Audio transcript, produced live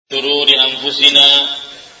شرور أنفسنا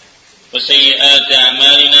وسيئات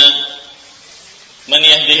أعمالنا من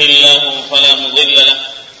يهده الله فلا مضل له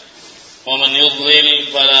ومن يضلل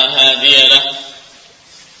فلا هادي له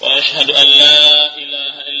وأشهد أن لا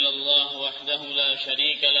إله إلا الله وحده لا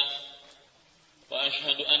شريك له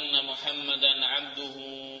وأشهد أن محمدا عبده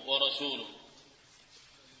ورسوله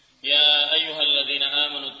يا أيها الذين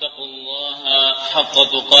آمنوا اتقوا الله حق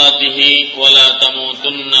تقاته ولا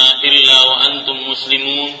تموتن إلا وأنتم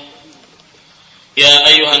مسلمون يا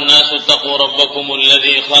أيها الناس اتقوا ربكم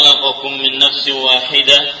الذي خلقكم من نفس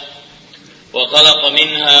واحدة وخلق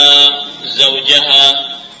منها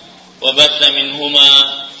زوجها وبث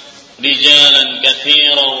منهما رجالا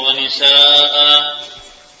كثيرا ونساء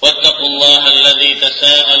واتقوا الله الذي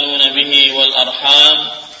تساءلون به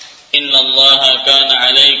والأرحام إن الله كان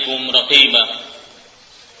عليكم رقيبا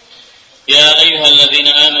يا أيها الذين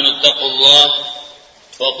آمنوا اتقوا الله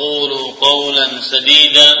وقولوا قولا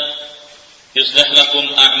سديدا يصلح لكم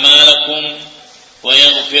أعمالكم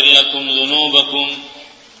ويغفر لكم ذنوبكم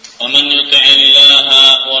ومن يطع الله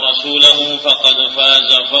ورسوله فقد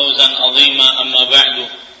فاز فوزا عظيما أما بعد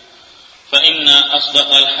فإن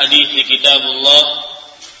أصدق الحديث كتاب الله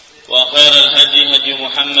وخير الهدي هدي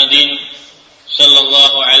محمد صلى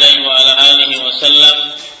الله عليه وعلى آله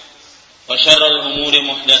وسلم وشر الأمور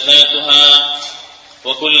محدثاتها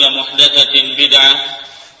وكل محدثة بدعة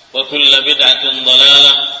وكل بدعة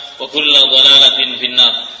ضلالة وكل ضلالة في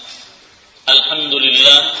النار.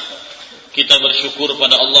 Alhamdulillah, kita bersyukur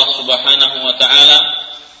pada Allah Subhanahu wa taala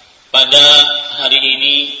pada hari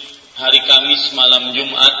ini, hari Kamis malam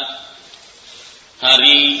Jumat,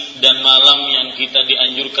 hari dan malam yang kita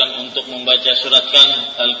dianjurkan untuk membaca surat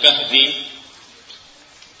Al-Kahfi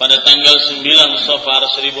pada tanggal 9 Safar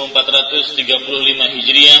 1435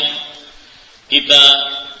 Hijriah. Kita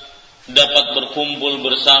dapat berkumpul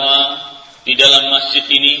bersama di dalam masjid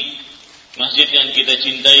ini, masjid yang kita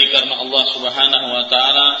cintai karena Allah Subhanahu wa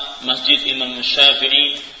taala, Masjid Imam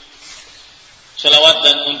Syafi'i. Selawat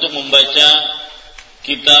dan untuk membaca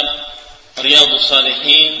kitab Riyadhush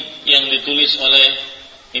Shalihin yang ditulis oleh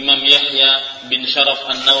Imam Yahya bin Sharaf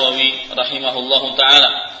An-Nawawi rahimahullahu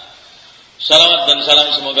taala. Salawat dan salam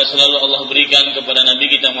semoga selalu Allah berikan kepada Nabi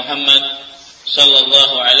kita Muhammad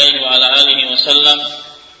sallallahu alaihi wa ala alihi wasallam,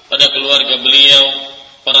 pada keluarga beliau,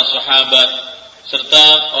 para sahabat,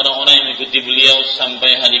 serta orang-orang yang mengikuti beliau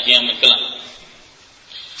sampai hari kiamat kelak.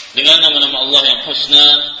 Dengan nama-nama Allah yang husna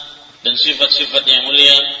dan sifat-sifat yang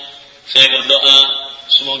mulia, saya berdoa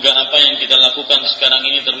semoga apa yang kita lakukan sekarang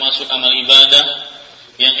ini termasuk amal ibadah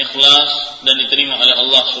yang ikhlas dan diterima oleh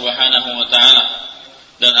Allah Subhanahu wa taala.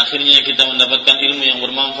 Dan akhirnya kita mendapatkan ilmu yang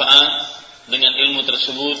bermanfaat. Dengan ilmu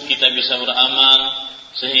tersebut kita bisa beramal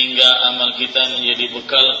sehingga amal kita menjadi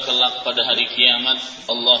bekal kelak pada hari kiamat.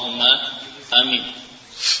 Allahumma amin.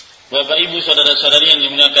 Bapak Ibu saudara-saudari yang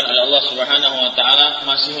dimuliakan oleh Allah Subhanahu wa taala,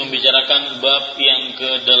 masih membicarakan bab yang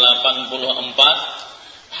ke-84,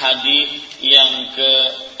 hadis yang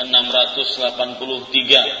ke-683,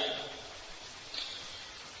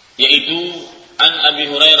 yaitu an Abi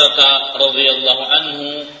Hurairah radhiyallahu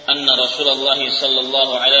anhu anna Rasulullah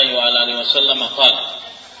sallallahu alaihi wa alihi wasallam qala.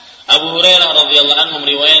 Abu Hurairah radhiyallahu anhu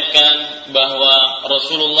meriwayatkan bahwa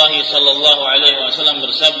Rasulullah sallallahu alaihi wasallam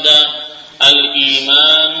bersabda,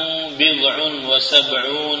 al-imanu bid'un wa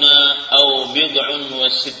sab'una aw bid'un wa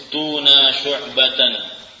sittuna syu'batan.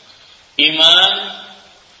 Iman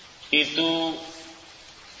itu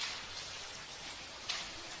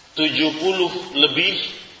 70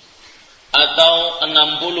 lebih atau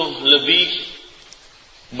 60 lebih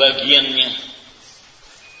bagiannya.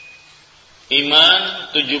 Iman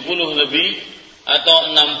 70 lebih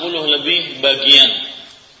atau 60 lebih bagian.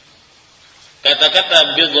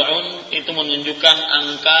 Kata-kata bid'un itu menunjukkan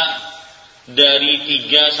angka dari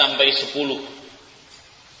 3 sampai 10.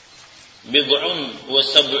 Bid'un wa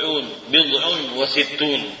sab'un, bid'un wa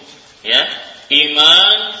sittun. Ya,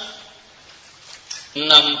 iman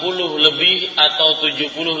 60 lebih atau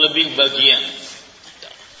 70 lebih bagian.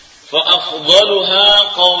 Fa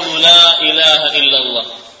afdaluha qaulu la ilaha illallah.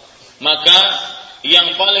 Maka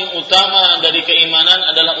yang paling utama dari keimanan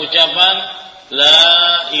adalah ucapan la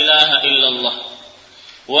ilaha illallah.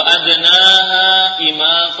 Wa adnaha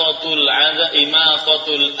imatatul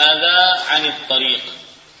adha 'anit tariq.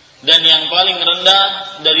 Dan yang paling rendah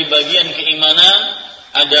dari bagian keimanan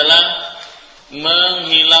adalah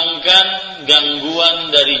menghilangkan gangguan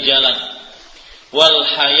dari jalan. Wal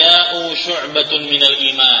haya'u syu'batun minal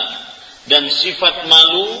iman. Dan sifat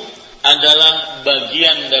malu adalah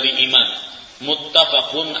bagian dari iman.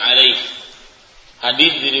 Muttafaqun alaih.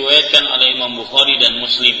 Hadis diriwayatkan oleh Imam Bukhari dan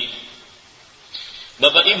Muslim.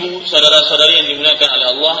 Bapak Ibu, saudara-saudari yang dimuliakan oleh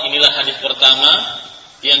Allah, inilah hadis pertama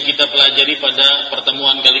yang kita pelajari pada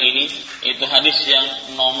pertemuan kali ini, yaitu hadis yang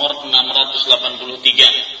nomor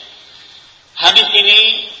 683. Hadis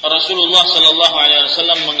ini Rasulullah sallallahu alaihi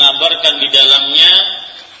wasallam mengabarkan di dalamnya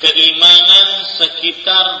keimanan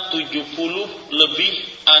sekitar 70 lebih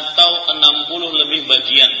atau 60 lebih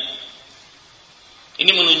bagian.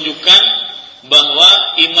 Ini menunjukkan bahwa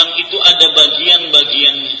iman itu ada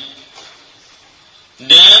bagian-bagiannya.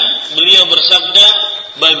 Dan beliau bersabda,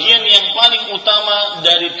 bagian yang paling utama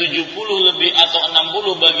dari 70 lebih atau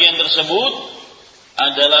 60 bagian tersebut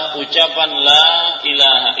adalah ucapan la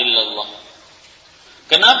ilaha illallah.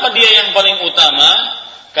 Kenapa dia yang paling utama?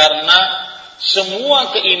 Karena semua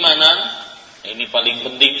keimanan, ini paling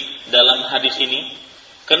penting dalam hadis ini.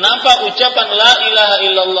 Kenapa ucapan la ilaha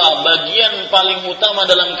illallah bagian paling utama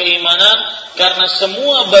dalam keimanan? Karena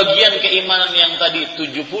semua bagian keimanan yang tadi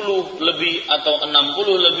 70 lebih atau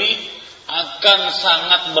 60 lebih akan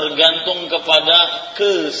sangat bergantung kepada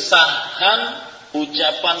kesahan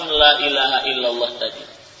ucapan la ilaha illallah tadi.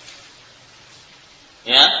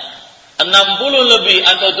 Ya, 60 lebih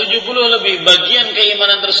atau 70 lebih bagian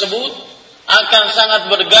keimanan tersebut akan sangat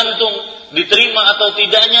bergantung diterima atau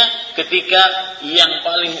tidaknya ketika yang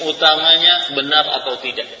paling utamanya benar atau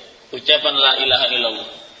tidak, ucapan la ilaha illallah.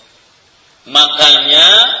 Makanya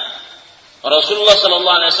Rasulullah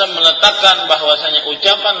sallallahu alaihi wasallam meletakkan bahwasanya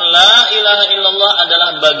ucapan la ilaha illallah adalah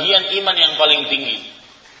bagian iman yang paling tinggi.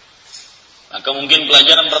 Maka mungkin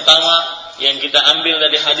pelajaran pertama yang kita ambil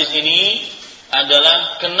dari hadis ini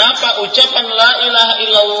adalah kenapa ucapan la ilaha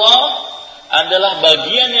illallah adalah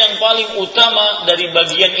bagian yang paling utama dari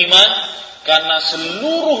bagian iman, karena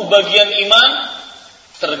seluruh bagian iman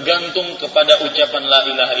tergantung kepada ucapan la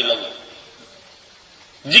ilaha illallah.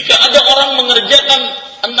 Jika ada orang mengerjakan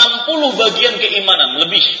 60 bagian keimanan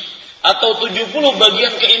lebih atau 70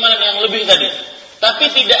 bagian keimanan yang lebih tadi,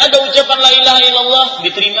 tapi tidak ada ucapan la ilaha illallah,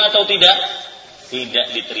 diterima atau tidak? Tidak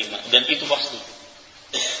diterima, dan itu pasti.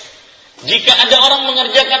 Jika ada orang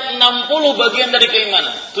mengerjakan 60 bagian dari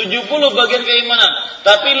keimanan, 70 bagian keimanan,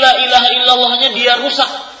 tapi la ilaha illallahnya dia rusak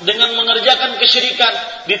dengan mengerjakan kesyirikan,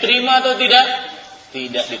 diterima atau tidak?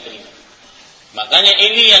 Tidak diterima. Makanya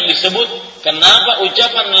ini yang disebut kenapa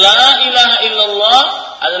ucapan la ilaha illallah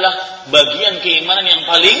adalah bagian keimanan yang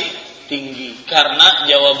paling tinggi. Karena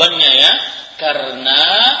jawabannya ya, karena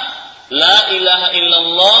la ilaha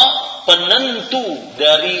illallah penentu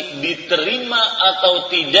dari diterima atau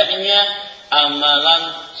tidaknya amalan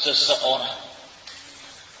seseorang.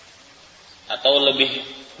 Atau lebih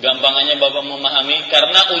gampangannya Bapak memahami,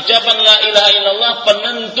 karena ucapan la ilaha illallah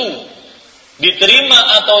penentu diterima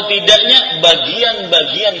atau tidaknya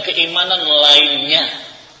bagian-bagian keimanan lainnya.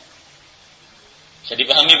 Bisa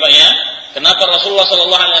dipahami Pak ya? Kenapa Rasulullah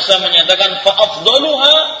sallallahu alaihi wasallam menyatakan fa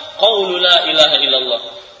afdaluha qaulu la ilaha illallah.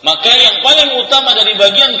 Maka yang paling utama dari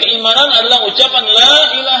bagian keimanan adalah ucapan la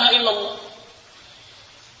ilaha illallah.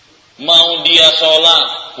 Mau dia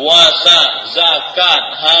sholat, puasa, zakat,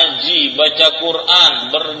 haji, baca Quran,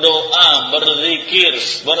 berdoa, berzikir,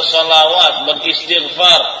 bersalawat,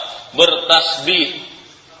 beristighfar, bertasbih,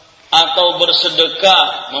 atau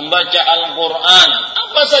bersedekah, membaca Al-Quran,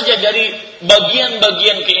 apa saja dari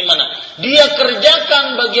bagian-bagian keimanan, dia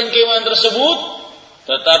kerjakan bagian keimanan tersebut,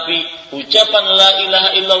 tetapi ucapan la ilaha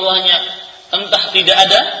illallahnya entah tidak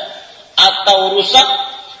ada, atau rusak,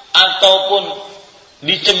 ataupun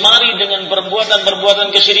dicemari dengan perbuatan-perbuatan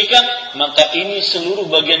kesyirikan, maka ini seluruh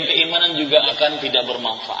bagian keimanan juga akan tidak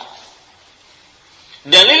bermanfaat.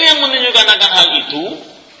 Dalil yang menunjukkan akan hal itu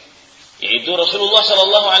yaitu Rasulullah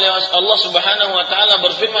sallallahu alaihi wasallam, Allah Subhanahu wa taala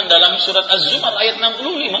berfirman dalam surat Az-Zumar ayat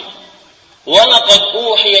 65, "Wa laqad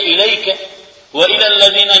uhiya ilaika wa ila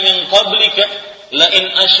alladziina min qablika la in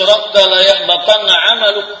asyrakta la yahbatanna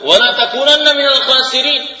 'amaluk wa la takunanna minal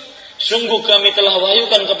khasirin." Sungguh kami telah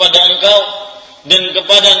wahyukan kepada engkau dan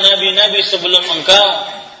kepada nabi-nabi sebelum engkau,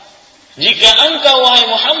 jika engkau wahai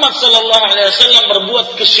Muhammad sallallahu alaihi wasallam berbuat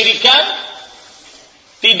kesyirikan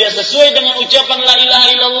tidak sesuai dengan ucapan la ilaha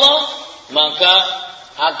illallah, maka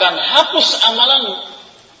akan hapus amalanmu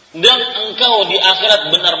dan engkau di akhirat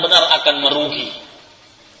benar-benar akan merugi.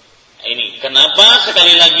 Ini kenapa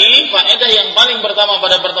sekali lagi faedah yang paling pertama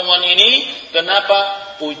pada pertemuan ini, kenapa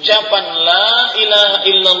ucapan la ilaha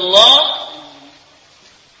illallah,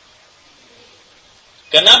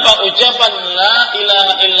 kenapa ucapan la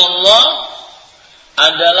ilaha illallah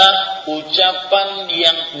adalah ucapan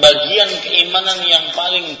yang bagian keimanan yang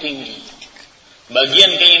paling tinggi.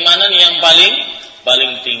 Bagian keimanan yang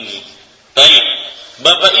paling tinggi. Baik.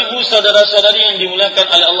 Bapak Ibu saudara-saudari yang dimuliakan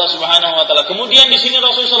oleh Allah Subhanahu wa taala. Kemudian di sini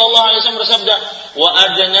Rasulullah sallallahu alaihi wasallam bersabda, "Wa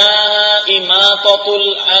adna imatatul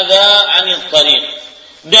adza 'anil tariq."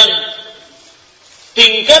 Dan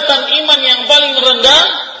tingkatan iman yang paling rendah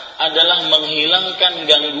adalah menghilangkan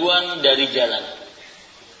gangguan dari jalan.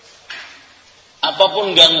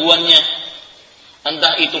 Apapun gangguannya,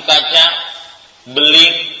 entah itu kaca,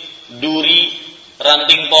 beling, duri,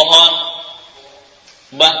 ranting pohon,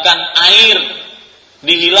 bahkan air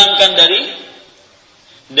dihilangkan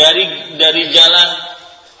dari jalan,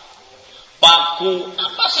 paku,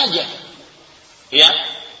 apa saja, ya,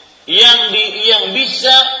 yang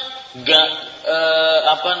bisa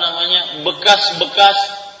bekas-bekas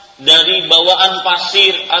dari bawaan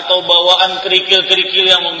pasir atau bawaan kerikil-kerikil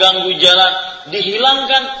yang mengganggu jalan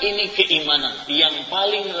dihilangkan. Ini keimanan yang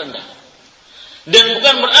paling rendah. Dan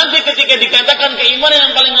bukan berarti ketika dikatakan keimanan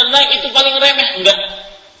yang paling rendah itu paling remeh, enggak.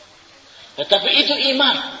 Tetapi itu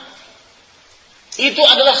iman. Itu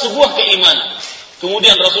adalah sebuah keimanan.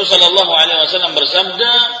 Kemudian Rasulullah sallallahu alaihi wasallam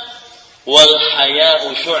bersabda, "Wal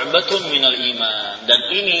haya'u syu'batun minal iman." Dan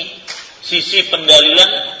ini sisi pendalilan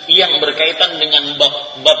yang berkaitan dengan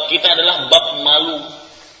bab kita adalah bab malu,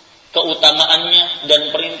 keutamaannya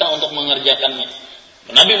dan perintah untuk mengerjakannya.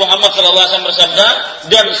 Nabi Muhammad SAW bersabda,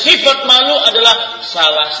 dan sifat malu adalah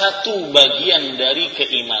salah satu bagian dari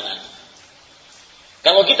keimanan.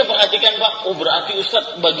 Kalau kita perhatikan Pak, berarti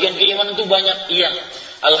Ustaz bagian keimanan itu banyak. Iya,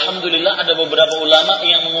 alhamdulillah ada beberapa ulama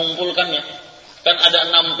yang mengumpulkannya. Kan ada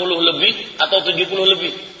 60 lebih atau 70 lebih.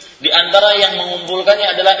 Di antara yang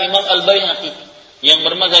mengumpulkannya adalah Imam Al-Baihaqi yang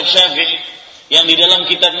bermazhab Syafi'i, yang di dalam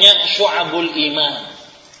kitabnya Syu'abul Iman.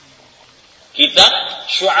 Kitab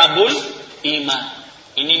Syu'abul Iman.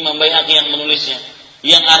 Ini Imam Baihaqi yang menulisnya,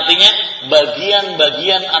 yang artinya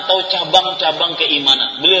bagian-bagian atau cabang-cabang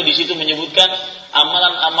keimanan. Beliau di situ menyebutkan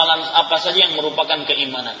amalan-amalan apa saja yang merupakan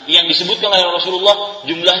keimanan. Yang disebutkan oleh Rasulullah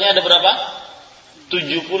jumlahnya ada berapa?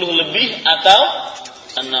 70 lebih atau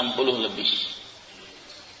 60 lebih.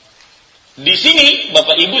 Di sini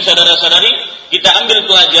Bapak Ibu saudara-saudari, kita ambil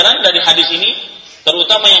pelajaran dari hadis ini,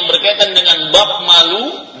 terutama yang berkaitan dengan bab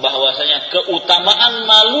malu, bahwasanya keutamaan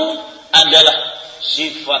malu adalah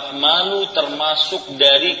sifat malu termasuk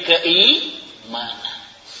dari keimanan.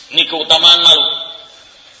 Ini keutamaan malu.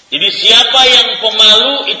 Jadi siapa yang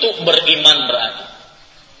pemalu itu beriman berarti.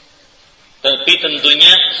 Tapi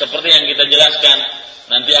tentunya seperti yang kita jelaskan,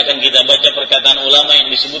 nanti akan kita baca perkataan ulama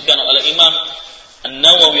yang disebutkan oleh Imam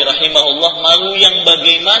An-Nawawi rahimahullah, malu yang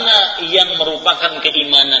bagaimana yang merupakan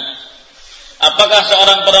keimanan. Apakah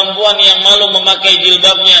seorang perempuan yang malu memakai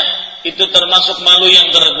jilbabnya itu termasuk malu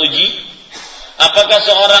yang terpuji? Apakah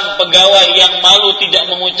seorang pegawai yang malu tidak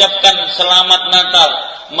mengucapkan selamat Natal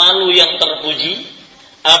malu yang terpuji?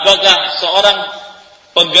 Apakah seorang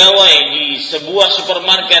pegawai di sebuah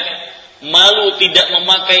supermarket malu tidak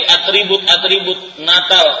memakai atribut-atribut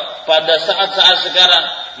Natal pada saat-saat sekarang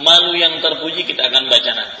malu yang terpuji? Kita akan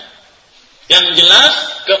baca nanti. Yang jelas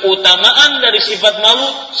keutamaan dari sifat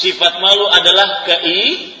malu adalah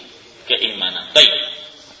keimanan. Baik.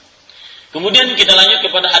 Kemudian kita lanjut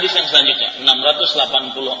kepada hadis yang selanjutnya,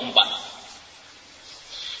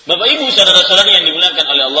 684. Bapak Ibu saudara-saudari yang dimuliakan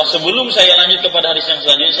oleh Allah, sebelum saya lanjut kepada hadis yang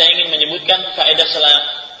selanjutnya, saya ingin menyebutkan faedah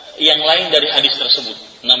yang lain dari hadis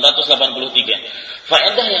tersebut, 683.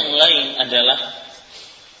 Faedah yang lain adalah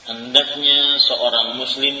hendaknya seorang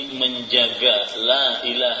muslim menjaga la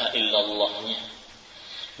ilaha illallahnya.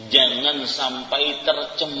 Jangan sampai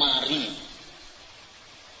tercemari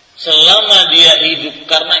selama dia hidup,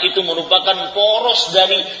 karena itu merupakan poros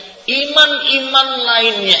dari iman-iman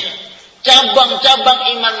lainnya,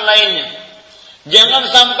 cabang-cabang iman lainnya. Jangan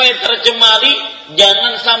sampai tercemari,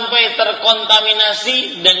 jangan sampai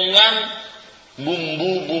terkontaminasi dengan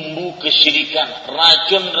bumbu-bumbu kesyirikan,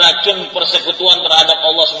 racun-racun persekutuan terhadap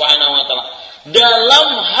Allah Subhanahu wa taala.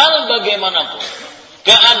 Dalam hal bagaimanapun,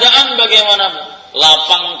 keadaan bagaimanapun,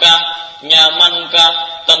 lapangkah, nyamankah,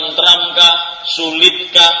 tentramkah,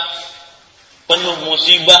 sulitkah, penuh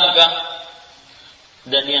musibahkah,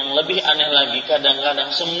 dan yang lebih aneh lagi,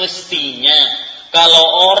 kadang-kadang semestinya kalau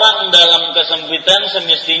orang dalam kesempitan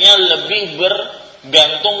semestinya lebih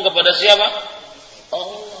bergantung kepada siapa?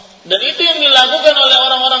 Allah. Dan itu yang dilakukan oleh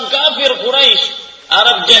orang-orang kafir Quraisy,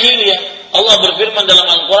 Arab jahiliyah. Allah berfirman dalam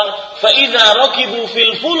Al-Quran, فَإِذَا رَكِبُوا فِي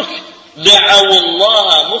الْفُلْكِ دَعَوُوا اللَّهَ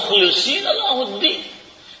مُخْلِصِينَ لَهُ الدِّينَ.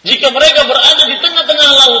 Jika mereka berada di tengah-tengah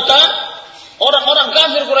lautan, orang-orang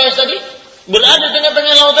kafir Quraisy tadi berada di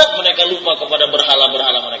tengah-tengah lautan, mereka lupa kepada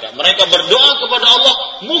berhala-berhala mereka. Mereka berdoa kepada Allah,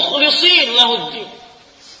 mukhlisin lahuddin.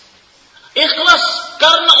 Ikhlas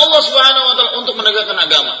karena Allah Subhanahu wa taala untuk menegakkan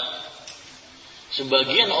agama.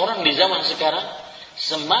 Sebagian orang di zaman sekarang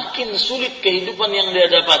semakin sulit kehidupan yang dia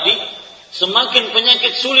dapati, semakin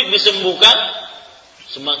penyakit sulit disembuhkan,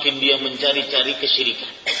 semakin dia mencari-cari kesyirikan.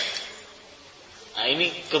 Nah, ini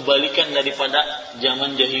kebalikan daripada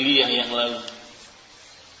zaman jahiliyah yang lalu.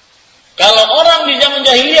 Kalau orang di zaman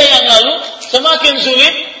jahiliyah yang lalu semakin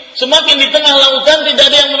sulit, semakin di tengah lautan tidak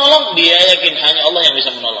ada yang menolong, dia yakin hanya Allah yang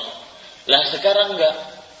bisa menolong. Lah sekarang enggak,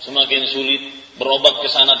 semakin sulit, berobat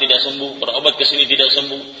ke sana tidak sembuh, berobat ke sini tidak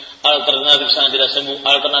sembuh, alternatif sana tidak sembuh,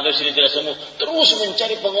 alternatif sini tidak sembuh, terus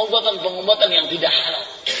mencari pengobatan yang tidak halal,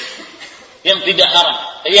 yang tidak haram,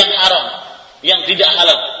 yang tidak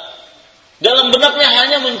halal. Dalam benaknya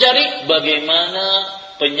hanya mencari bagaimana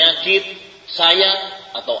penyakit saya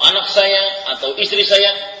atau anak saya atau istri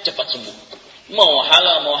saya cepat sembuh. Mau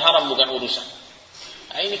halal mau haram bukan urusan.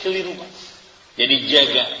 Nah, ini keliru, Pak. Jadi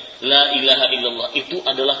jaga la ilaha illallah, itu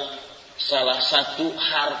adalah salah satu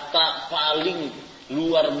harta paling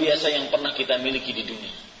luar biasa yang pernah kita miliki di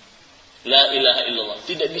dunia. La ilaha illallah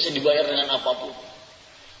tidak bisa dibayar dengan apapun.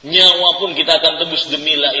 Nyawa pun kita akan tebus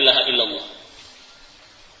demi la ilaha illallah.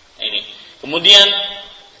 Nah, ini. Kemudian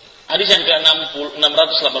hadis yang ke-684.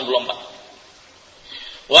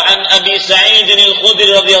 Wa an Abi Sa'id al-Khudri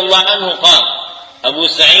radhiyallahu anhu qala. Abu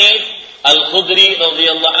Sa'id al-Khudri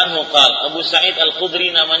radhiyallahu anhu qala. Abu Sa'id al-Khudri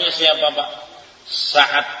namanya siapa, Pak?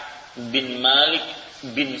 Sa'ad bin Malik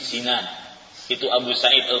bin Sinan. Itu Abu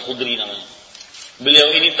Sa'id al-Khudri namanya.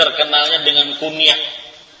 Beliau ini terkenalnya dengan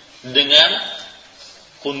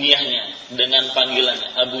kunyahnya, dengan panggilannya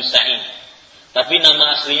Abu Sa'id. Tapi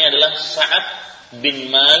nama aslinya adalah Sa'ad bin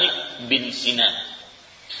Malik bin Sinan.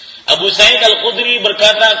 Abu Sa'id al-Khudri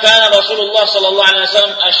berkata, "Kana Rasulullah sallallahu alaihi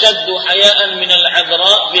wasallam ashaddu haya'an min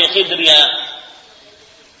al-'adra fi khidriha."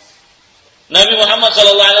 Nabi Muhammad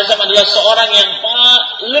sallallahu alaihi wasallam adalah seorang yang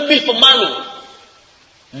lebih pemalu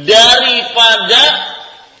daripada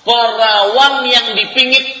perawan yang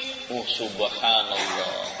dipingit. Oh,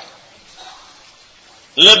 subhanallah.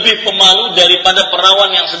 Lebih pemalu daripada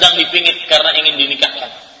perawan yang sedang dipingit karena ingin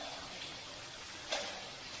dinikahkan.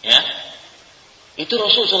 Ya. Itu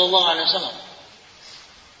Rasul sallallahu alaihi wasallam.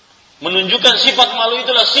 Menunjukkan sifat malu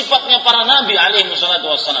itulah sifatnya para nabi alaihi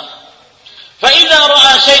wassalatu wassalam. Fa idza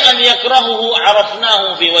ra'a syai'an yakrahuhu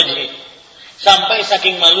 'arafnahu fi wajhi. Sampai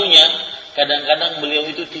saking malunya, kadang-kadang beliau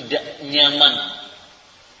itu tidak nyaman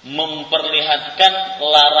memperlihatkan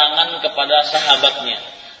larangan kepada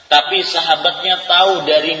sahabatnya. Tapi sahabatnya tahu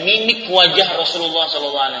dari mimik wajah Rasulullah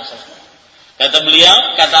SAW. Kata beliau,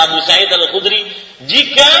 kata Abu Sa'id al-Khudri,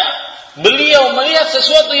 jika beliau melihat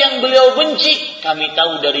sesuatu yang beliau benci, kami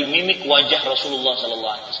tahu dari mimik wajah Rasulullah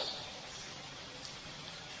SAW.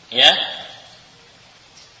 Ya,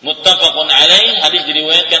 muttafaqun alaih, hadis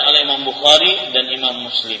diriwayatkan oleh Imam Bukhari dan Imam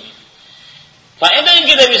Muslim. Faedah yang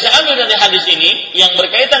kita bisa ambil dari hadis ini yang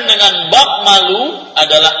berkaitan dengan bab malu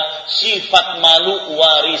adalah sifat malu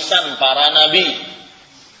warisan para nabi.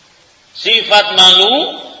 Sifat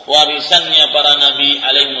malu warisannya para nabi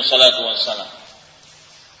alaihi salatu wassalam.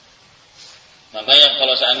 Makanya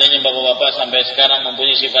kalau seandainya bapak-bapak sampai sekarang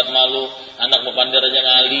mempunyai sifat malu, anak berpandar aja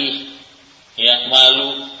ngalih, ya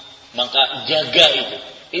malu, maka jaga itu.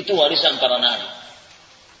 Itu warisan para nabi.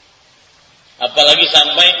 Apalagi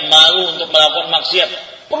sampai malu untuk melakukan maksiat,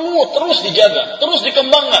 perlu terus dijaga, terus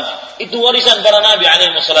dikembangkan. Itu warisan para nabi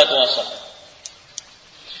alaihi wassalatu wassalam.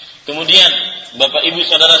 Kemudian, Bapak Ibu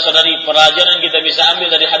saudara-saudari, pelajaran kita bisa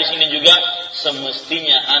ambil dari hadis ini juga,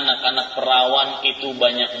 semestinya anak-anak perawan itu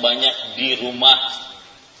banyak-banyak di rumah,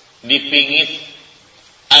 dipingit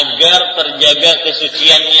agar terjaga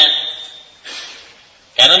kesuciannya.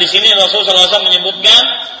 Karena di sini Rasulullah SAW menyebutkan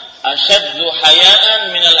asyaddu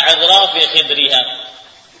haya'an minal 'adra fi khidriha.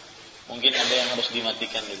 Mungkin ada yang harus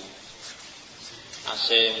dimatikan dulu. AC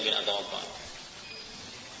mungkin atau apa.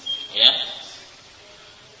 Ya.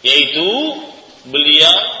 Yaitu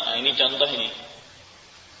beliau, nah ini contoh ini.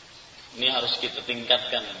 Ini harus kita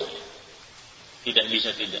tingkatkan. Tidak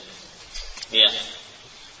bisa tidak. Ya.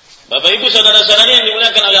 Bapak Ibu saudara-saudari yang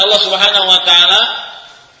dimuliakan oleh Allah Subhanahu wa taala,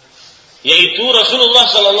 yaitu Rasulullah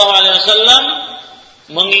sallallahu alaihi wasallam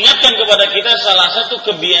mengingatkan kepada kita salah satu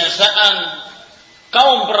kebiasaan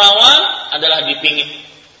kaum perawan adalah dipingit.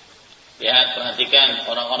 Ya, perhatikan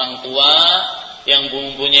orang-orang tua yang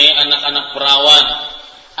mempunyai anak-anak perawan,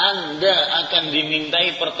 Anda akan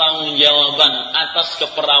dimintai pertanggungjawaban atas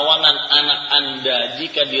keperawanan anak Anda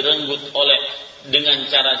jika direnggut dengan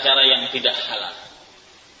cara-cara yang tidak halal.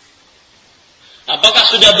 Apakah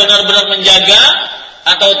sudah benar-benar menjaga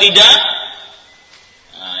atau tidak?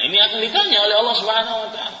 Ini akan ditanya oleh Allah Subhanahu wa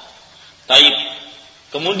taala. Baik.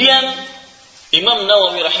 Kemudian Imam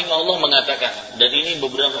Nawawi rahimahullah mengatakan, dan ini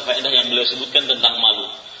beberapa faedah yang beliau sebutkan tentang malu.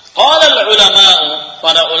 Qala al-ulama,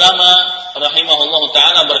 para ulama rahimahullahu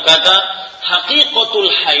taala berkata,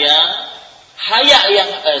 haqiqatul haya yang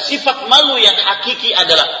sifat malu yang hakiki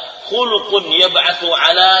adalah khuluqun yab'atsu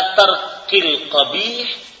ala tarkil qabih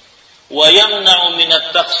wa yamna'u min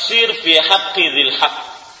at-taqsir fi haqqi dzil haqq.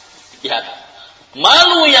 Ya.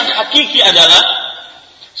 Malu yang hakiki adalah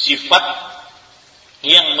sifat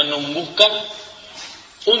yang menumbuhkan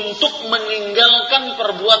untuk meninggalkan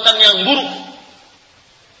perbuatan yang buruk.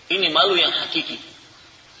 Ini malu yang hakiki.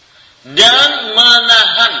 Dan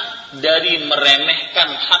menahan dari meremehkan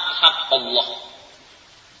hak-hak Allah.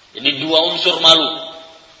 Jadi dua unsur malu.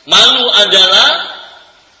 Malu adalah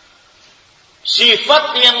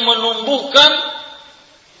sifat yang menumbuhkan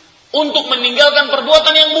untuk meninggalkan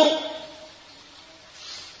perbuatan yang buruk.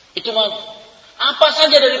 Itu malu. Apa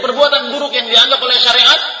saja dari perbuatan buruk yang dianggap oleh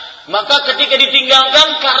syariat, maka ketika ditinggalkan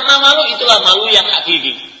karena malu, itulah malu yang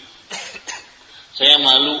hakiki. Saya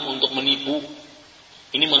malu untuk menipu.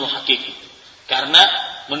 Ini malu hakiki. Karena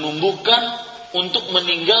menumbuhkan untuk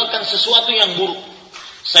meninggalkan sesuatu yang buruk.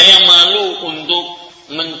 Saya malu untuk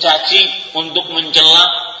mencaci, untuk mencela.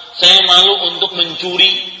 Saya malu untuk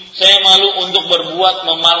mencuri. Saya malu untuk berbuat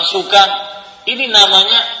memalsukan. Ini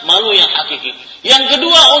namanya malu yang hakiki. Yang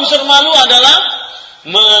kedua unsur malu adalah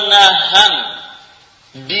menahan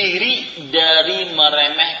diri dari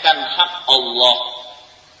meremehkan hak Allah.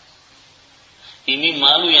 Ini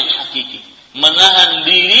malu yang hakiki. Menahan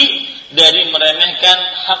diri dari meremehkan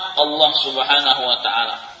hak Allah Subhanahu wa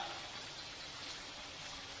ta'ala.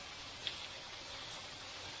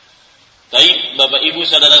 Baik, Bapak Ibu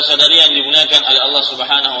saudara-saudari yang dimuliakan oleh Allah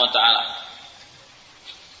Subhanahu wa ta'ala.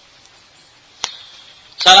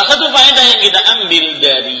 Salah satu faedah yang kita ambil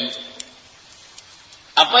dari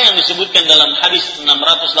apa yang disebutkan dalam hadis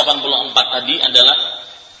 684 tadi adalah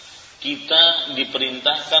kita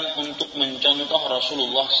diperintahkan untuk mencontoh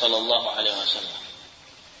Rasulullah sallallahu alaihi wasallam.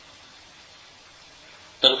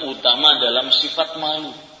 Terutama dalam sifat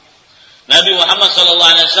malu. Nabi Muhammad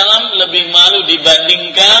sallallahu alaihi wasallam lebih malu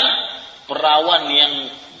dibandingkan perawan yang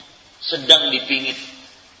sedang dipingit.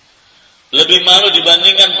 Lebih malu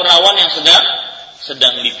dibandingkan perawan yang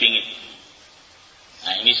sedang dipingit.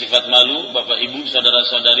 Nah, ini sifat malu, Bapak Ibu,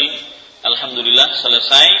 saudara-saudari. Alhamdulillah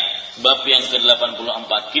selesai bab yang ke-84.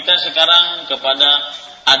 Kita sekarang kepada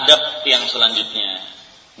adab yang selanjutnya.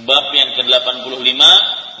 Bab yang ke-85,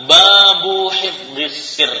 babu hifdzis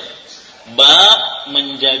sir. Bab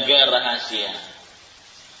menjaga rahasia.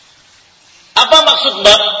 Apa maksud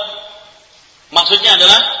bab? Maksudnya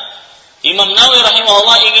adalah Imam Nawawi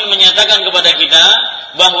rahimahullah ingin menyatakan kepada kita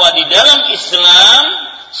bahwa di dalam Islam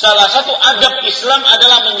salah satu adab Islam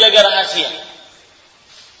adalah menjaga rahasia.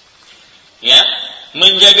 Ya,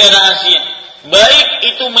 menjaga rahasia. Baik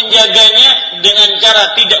itu menjaganya dengan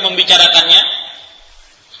cara tidak membicarakannya,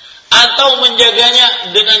 atau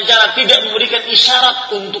menjaganya dengan cara tidak memberikan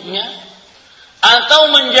isyarat untuknya, atau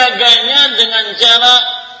menjaganya dengan cara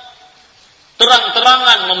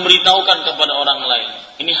terang-terangan memberitahukan kepada orang lain.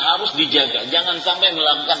 Ini harus dijaga, jangan sampai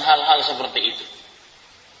melakukan hal-hal seperti itu.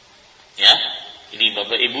 Ya, ini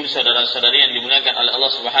Bapak Ibu saudara-saudari yang dimuliakan oleh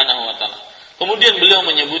Allah Subhanahu wa taala. Kemudian beliau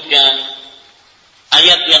menyebutkan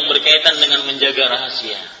ayat yang berkaitan dengan menjaga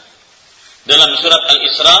rahasia. Dalam surat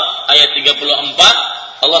Al-Isra ayat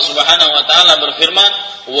 34, Allah Subhanahu wa taala berfirman,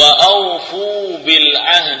 "Wa aufu bil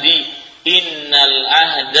ahdi innal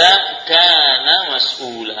ahda kana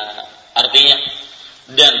mas'ula." Artinya,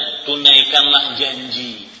 dan tunaikanlah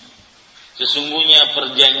janji. Sesungguhnya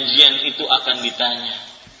perjanjian itu akan ditanya.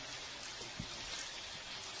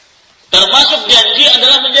 Termasuk janji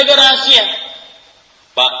adalah menjaga rahasia.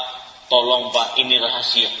 Pak, tolong Pak, ini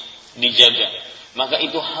rahasia, dijaga. Maka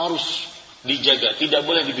itu harus dijaga, tidak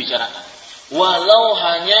boleh dibicarakan. Walau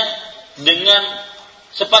hanya dengan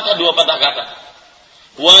sepatah dua patah kata.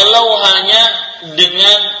 Walau hanya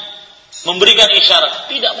dengan memberikan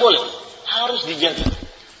isyarat, tidak boleh, harus dijaga.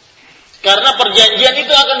 Karena perjanjian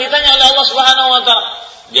itu akan ditanya oleh Allah Subhanahu wa taala.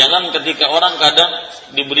 Jangan ketika orang kadang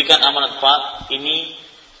diberikan amanat, Pak, ini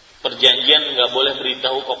perjanjian enggak boleh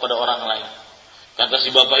beritahu kepada orang lain. Kata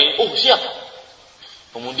si bapak ini, "Oh, siap."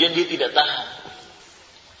 Kemudian dia tidak tahan.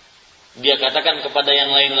 Dia katakan kepada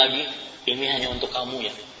yang lain lagi, "Ini hanya untuk kamu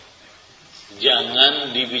ya.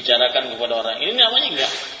 Jangan dibicarakan kepada orang." Ini namanya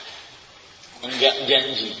enggak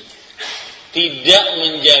janji. Tidak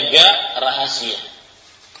menjaga rahasia.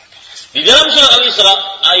 Di dalam surah Al-Isra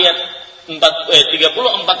ayat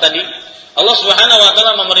 34 tadi, Allah Subhanahu wa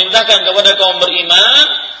taala memerintahkan kepada kaum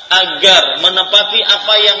beriman agar menepati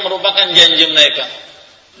apa yang merupakan janji mereka.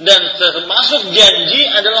 Dan termasuk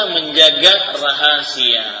janji adalah menjaga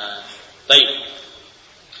rahasia. Baik.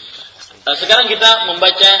 Sekarang kita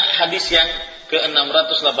membaca hadis yang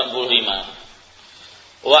ke-685.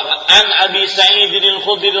 Wa an Abi Sa'id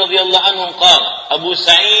al-Khudri radhiyallahu anhu qala, Abu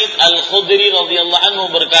Sa'id al-Khudri radhiyallahu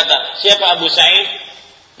anhu berkata, siapa Abu Sa'id?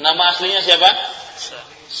 Nama aslinya siapa?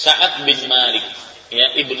 Sa'ad bin Malik,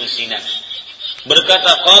 ya, Ibnu Sinan.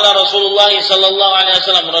 Berkata, qala Rasulullah sallallahu alaihi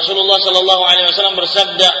wasallam, Rasulullah sallallahu alaihi wasallam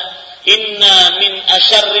bersabda, inna min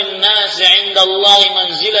asyarrin nasi 'indallahi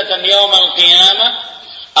manzilatan yaumal qiyamah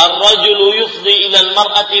ar-rajulu yufdi ila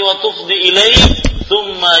al-mar'ati wa tufdi ilayhi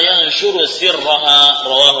thumma yanshuru sirraha,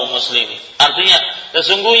 rawahu Muslim. Artinya,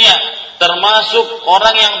 sesungguhnya termasuk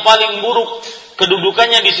orang yang paling buruk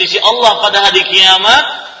kedudukannya di sisi Allah pada hari kiamat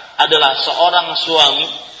adalah seorang suami,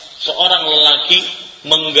 seorang lelaki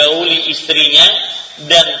menggauli istrinya,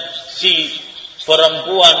 dan si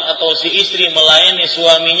perempuan atau si istri melayani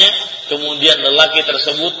suaminya, kemudian lelaki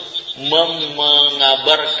tersebut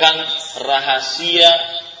mengabarkan rahasia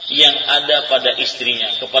yang ada pada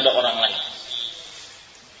istrinya kepada orang lain.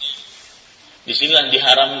 Disinilah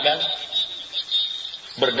diharamkan,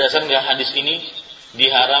 berdasarkan hadis ini,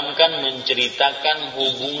 diharamkan menceritakan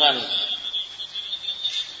hubungan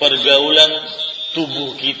pergaulan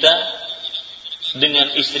tubuh kita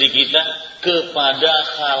dengan istri kita kepada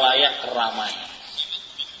khalayak ramai.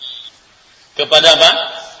 Kepada apa?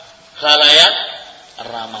 Khalayak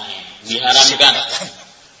ramai. Diharamkan.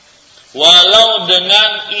 Walau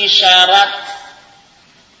dengan isyarat,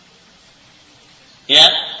 ya,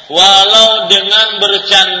 walau dengan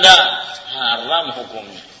bercanda, haram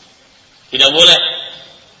hukumnya. Tidak boleh,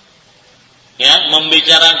 ya,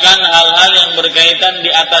 membicarakan hal-hal yang berkaitan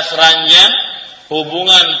di atas ranjang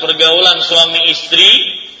hubungan pergaulan suami istri,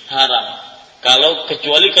 haram.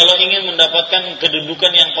 Kecuali kalau ingin mendapatkan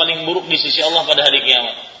kedudukan yang paling buruk di sisi Allah pada hari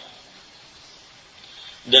kiamat.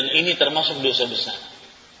 Dan ini termasuk dosa besar.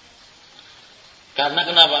 Karena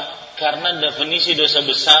kenapa? Karena definisi dosa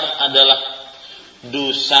besar adalah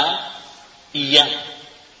dosa yang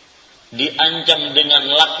diancam dengan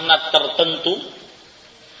laknat tertentu,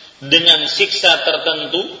 dengan siksa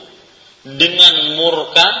tertentu, dengan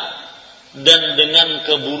murka, dan dengan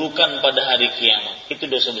keburukan pada hari kiamat. Itu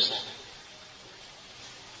dosa besar.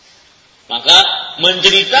 Maka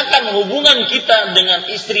menceritakan hubungan kita dengan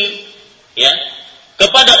istri, ya,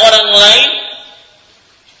 kepada orang lain,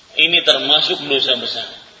 ini termasuk dosa besar.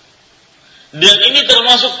 Dan ini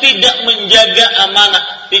termasuk tidak menjaga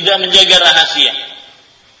amanah, tidak menjaga rahasia.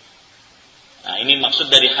 Nah, ini maksud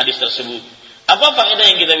dari hadis tersebut. Apa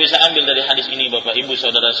faedah yang kita bisa ambil dari hadis ini, Bapak Ibu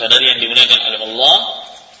saudara-saudari yang dimuliakan oleh Allah?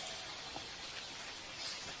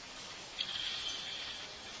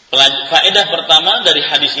 Faedah pertama dari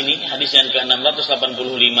hadis ini, hadis yang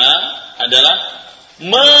ke-685 adalah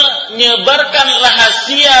menyebarkan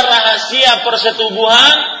rahasia-rahasia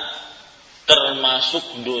persetubuhan termasuk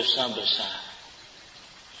dosa besar.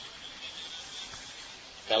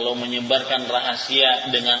 Kalau menyebarkan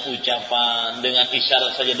rahasia dengan ucapan, dengan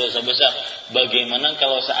isyarat saja dosa besar, bagaimana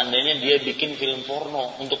kalau seandainya dia bikin film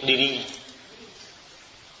porno untuk dirinya?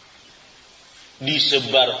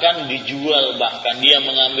 Disebarkan, dijual, bahkan dia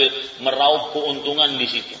meraup keuntungan di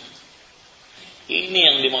situ. Ini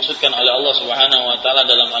yang dimaksudkan oleh Allah Subhanahu wa taala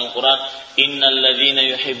dalam Al-Qur'an, innal ladzina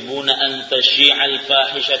yuhibbuna an tashi'al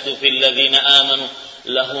fahishatu fil ladzina amanu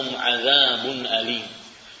lahum 'adzabun alim.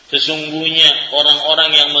 Sesungguhnya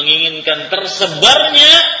orang-orang yang menginginkan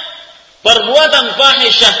tersebarnya perbuatan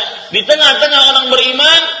fahisyah di tengah-tengah orang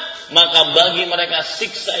beriman, maka bagi mereka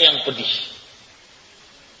siksa yang pedih.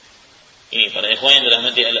 Ini para ikhwan yang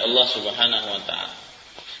dirahmati oleh Allah Subhanahu wa taala.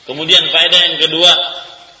 Kemudian faedah yang kedua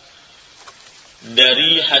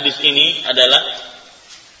dari hadis ini adalah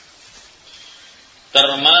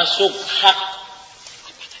termasuk hak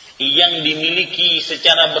yang dimiliki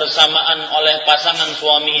secara bersamaan oleh pasangan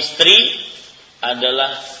suami istri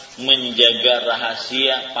adalah menjaga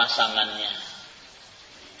rahasia pasangannya.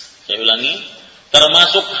 Saya ulangi,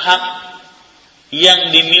 termasuk hak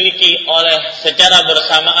yang dimiliki secara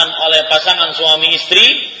bersamaan oleh pasangan suami istri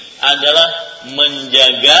adalah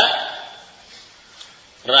menjaga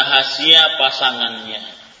rahasia pasangannya.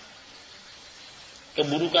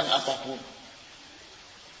 Keburukan apapun,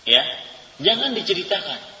 ya, jangan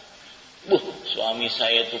diceritakan. Suami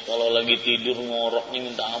saya tuh kalau lagi tidur ngoroknya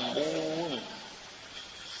minta ampun.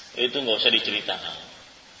 Itu nggak usah diceritakan.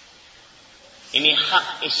 Ini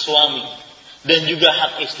hak suami dan juga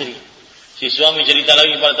hak istri. Si suami cerita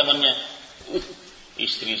lagi pada temannya,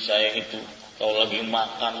 istri saya itu kalau lagi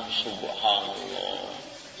makan, subhanallah,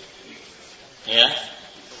 ya,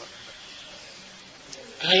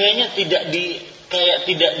 kayaknya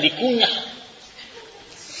tidak dikunyah,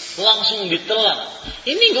 langsung ditelan.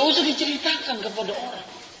 Ini nggak usah diceritakan kepada orang.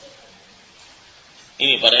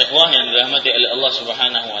 Ini para ikhwah yang dirahmati oleh Allah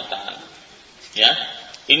Subhanahu wa taala. Ya,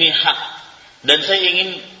 ini hak. Dan saya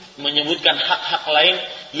ingin menyebutkan hak-hak lain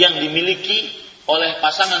yang dimiliki oleh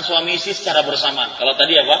pasangan suami istri secara bersamaan. Kalau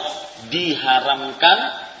tadi apa? Diharamkan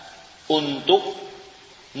untuk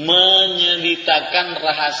menyelitakan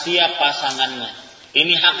rahasia pasangannya.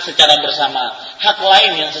 Ini hak secara bersamaan. Hak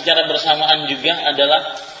lain yang secara bersamaan juga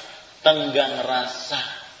adalah tenggang rasa.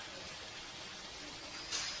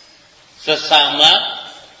 Sesama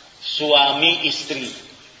suami istri,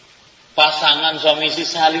 pasangan suami istri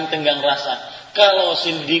saling tenggang rasa. Kalau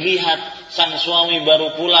dilihat sang suami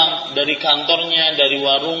baru pulang dari kantornya, dari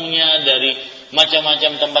warungnya, dari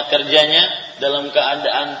macam-macam tempat kerjanya dalam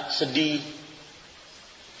keadaan sedih,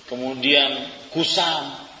 kemudian kusam,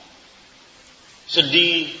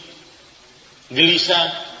 sedih,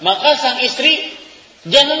 gelisah, maka sang istri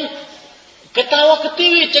jangan ketawa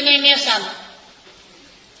ketiwi cengengesan.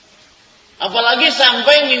 Apalagi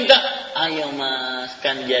sampai minta, ayo mas,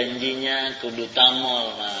 kan janjinya kudu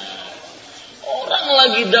tamol mas. Orang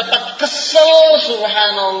lagi dapat kesel,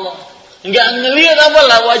 subhanallah. Nggak ngelihat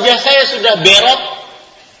apalah wajah saya sudah berot.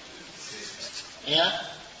 Ya,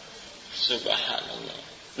 subhanallah.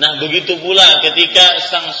 Nah begitu pula ketika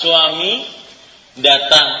sang suami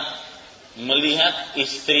datang melihat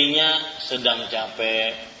istrinya sedang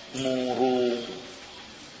capek, murung,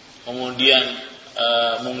 kemudian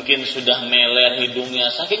mungkin sudah meler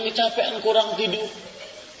hidungnya saking kecapean kurang tidur,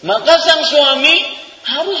 maka sang suami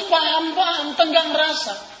harus paham tenggang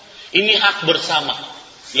rasa. Ini hak bersama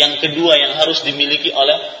yang kedua yang harus dimiliki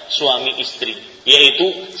oleh suami istri,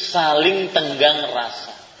 yaitu saling tenggang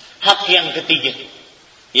rasa. Hak yang ketiga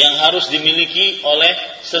yang harus dimiliki oleh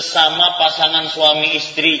sesama pasangan suami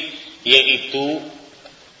istri, yaitu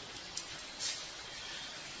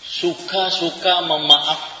suka-suka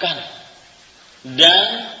memaafkan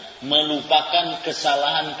dan melupakan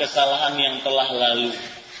kesalahan-kesalahan yang telah lalu.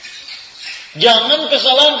 Jangan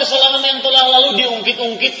kesalahan-kesalahan yang telah lalu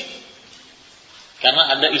diungkit-ungkit.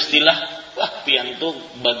 Karena ada istilah, wah pian tuh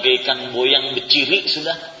bagaikan boyang beciri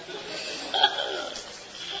sudah.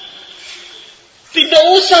 Tidak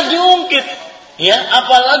usah diungkit. Ya,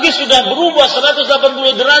 apalagi sudah berubah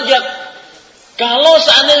 180 derajat. Kalau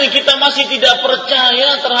seandainya kita masih tidak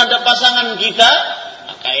percaya terhadap pasangan kita,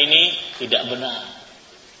 maka ini tidak benar.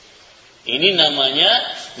 Ini namanya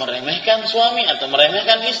meremehkan suami atau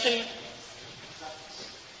meremehkan istri.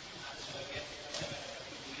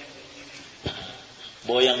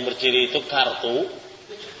 Boyang berciri itu kartu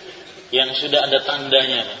yang sudah ada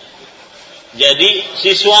tandanya. Jadi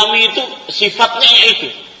si suami itu sifatnya itu.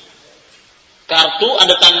 Kartu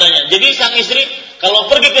ada tandanya. Jadi sang istri kalau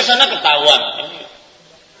pergi ke sana ketahuan.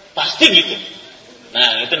 Pasti gitu.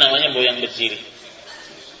 Nah, itu namanya boyang berciri.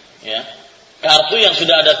 Ya, kartu yang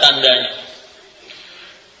sudah ada tandanya.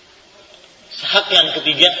 Hak yang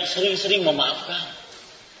ketiga, sering-sering memaafkan.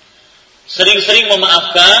 Sering-sering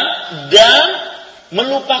memaafkan dan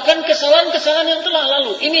melupakan kesalahan-kesalahan yang telah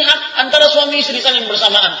lalu. Ini hak antara suami istri saling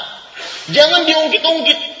bersamaan. Jangan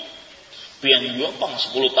diungkit-ungkit. Pian juga pang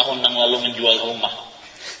 10 tahun yang lalu menjual rumah.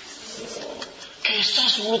 Kisah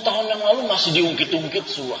 10 tahun yang lalu masih diungkit-ungkit,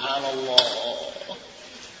 subhanallah.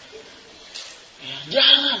 Ya,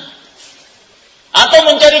 jangan. Atau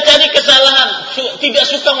mencari-cari kesalahan, tidak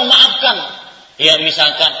suka memaafkan. Ya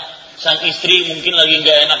misalkan sang istri mungkin lagi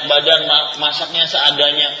gak enak badan, masaknya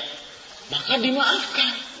seadanya, maka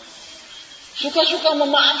dimaafkan. Suka-suka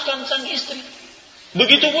memaafkan sang istri.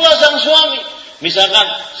 Begitu pula sang suami. Misalkan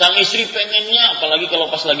sang istri pengennya, apalagi kalau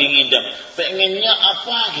pas lagi ngidam, pengennya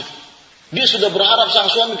apa gitu. Dia sudah berharap sang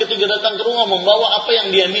suami ketika datang ke rumah membawa apa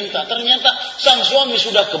yang dia minta. Ternyata sang suami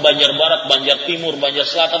sudah ke Banjar Barat, Banjar Timur, Banjar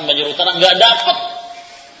Selatan, Banjar Utara, nggak dapat.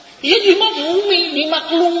 Ia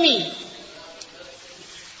dimaklumi.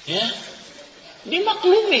 Ya,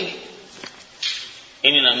 dimaklumi.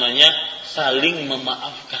 Ini namanya saling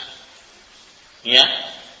memaafkan. Ya,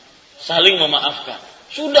 saling memaafkan.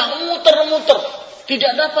 Sudah muter-muter,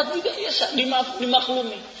 tidak dapat juga, ya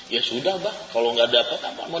dimaklumi. Ya sudah bah, kalau nggak dapat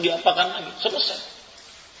apa mau diapakan lagi, selesai.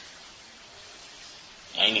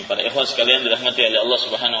 Nah ini para ikhwan sekalian dirahmati oleh Allah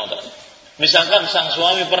Subhanahu Wa Taala. Misalkan sang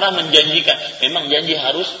suami pernah menjanjikan, memang janji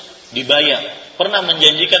harus dibayar. Pernah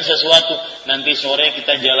menjanjikan sesuatu, nanti sore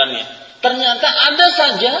kita jalannya. Ternyata ada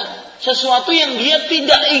saja sesuatu yang dia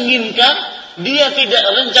tidak inginkan, dia tidak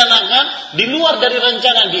rencanakan, di luar dari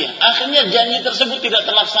rencana dia. Akhirnya janji tersebut tidak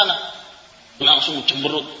terlaksana. Langsung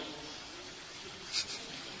cemberut.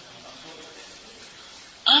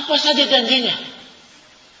 Apa saja janjinya?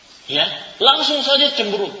 Ya, langsung saja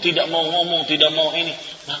cemberut, tidak mau ngomong, tidak mau ini.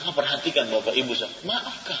 Maka perhatikan Bapak Ibu,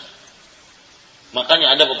 maafkan.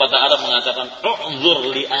 Makanya ada pepatah Arab mengatakan,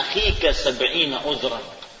 "U'dzur li akhika sab'ina udhran."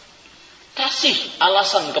 Kasih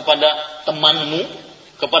alasan kepada temanmu,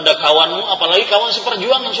 kepada kawanmu, apalagi kawan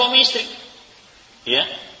seperjuangan suami istri. Ya.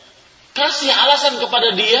 Kasih alasan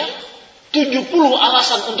kepada dia 70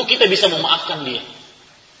 alasan untuk kita bisa memaafkan dia.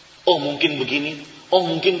 Oh mungkin begini, oh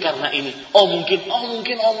mungkin karena ini, oh mungkin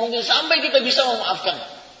sampai kita bisa memaafkan.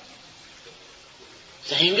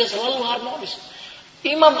 Sehingga selalu harmonis.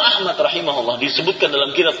 Imam Ahmad rahimahullah disebutkan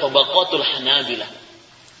dalam kitab Tabaqatul Hanabilah.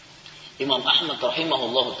 Imam Ahmad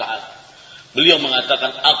rahimahullah ta'ala, beliau mengatakan,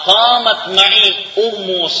 aqamat ma'i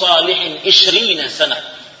ummu Shalihin 20 sanah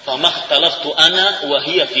famakhtalaftu ana wa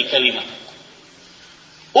hiya fi kalimah.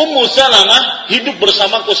 Ummu Salamah hidup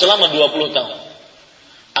bersamaku selama 20 tahun.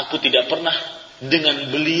 Aku tidak pernah dengan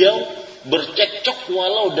beliau bercekcok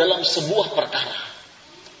walau dalam sebuah perkara.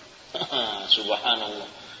 Subhanallah.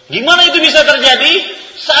 Gimana itu bisa terjadi?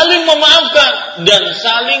 Saling memaafkan dan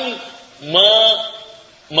saling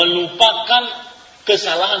melupakan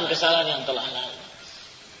kesalahan-kesalahan yang telah lalu.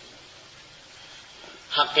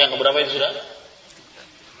 Hak yang keberapa itu sudah?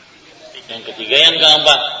 Yang ketiga. Yang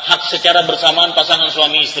keempat, hak secara bersamaan pasangan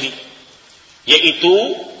suami istri, yaitu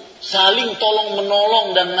saling tolong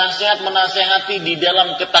menolong dan nasihat menasehati di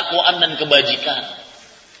dalam ketakwaan dan kebajikan.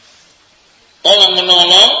 Tolong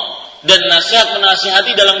menolong dan nasihat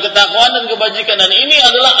menasihati dalam ketakwaan dan kebajikan. Dan ini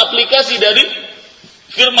adalah aplikasi dari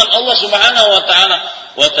firman Allah Subhanahu wa taala,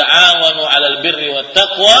 "Wa ta'awanu 'alal birri wat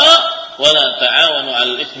taqwa wa la ta'awanu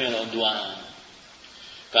 'alal itsmi wal 'udwan."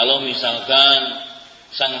 Kalau misalkan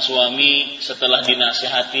sang suami setelah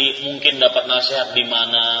dinasihati mungkin dapat nasihat di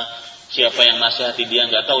mana, siapa yang nasihati dia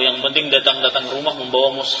nggak tahu, yang penting datang ke rumah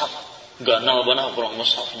membawa mushaf, ganal banah kurang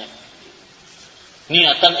mushafnya,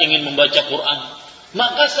 niatan ingin membaca Quran,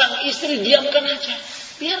 maka sang istri diamkan aja,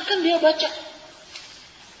 biarkan dia baca,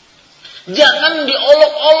 jangan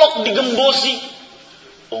diolok-olok, digembosi.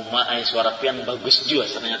 Oh maai suara pian bagus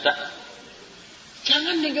juga ternyata,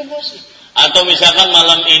 jangan digembosi. Atau misalkan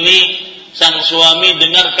malam ini sang suami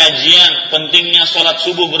dengar kajian pentingnya sholat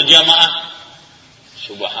subuh berjamaah.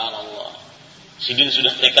 Subhanallah, sidin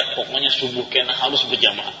sudah tekad pokoknya subuh kena harus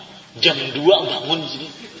berjamaah. Jam 2 bangun sidin,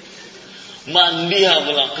 mandi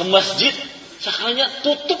pulang ke masjid, sakanya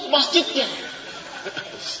tutup masjidnya.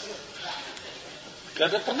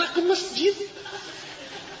 Karena pernah ke masjid.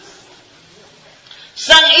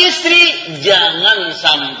 Sang istri jangan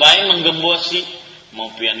sampai menggembosi.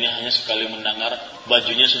 Mopiannya hanya sekali mendengar,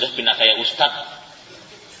 bajunya sudah pindah kayak ustad,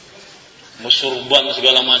 musurban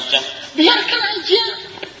segala macam. Biarkan aja.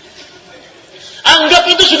 Anggap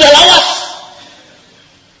itu sudah lawas.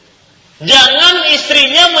 Jangan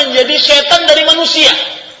istrinya menjadi setan dari manusia.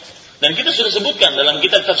 Dan kita sudah sebutkan dalam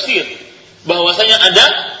kitab tafsir bahwasanya ada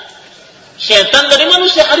setan dari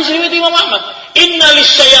manusia. Hadis riwayat Imam Ahmad. Inna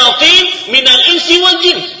lisyayatin minal insi wal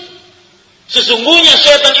jin. Sesungguhnya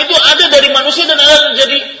setan itu ada dari manusia dan ada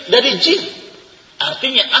dari jin.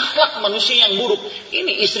 Artinya akhlak manusia yang buruk.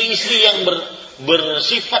 Ini istri-istri yang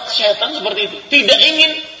bersifat setan seperti itu. Tidak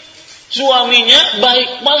ingin suaminya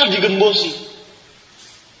baik, malah digembosi.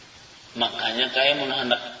 Makanya kayak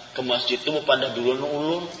menahan ke masjid itu pada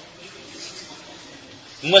dulun-ulun.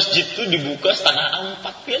 Masjid itu dibuka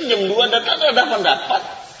 3:30. Pian jam 2 datang ada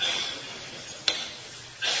pendapat.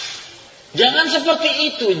 Jangan seperti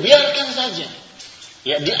itu, biarkan saja.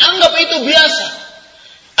 Ya, dianggap itu biasa.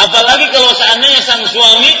 Apalagi kalau seandainya sang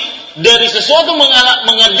suami dari sesuatu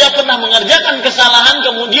pernah mengerjakan kesalahan,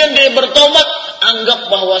 kemudian dia bertobat, anggap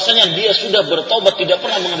bahwasanya dia sudah bertobat, tidak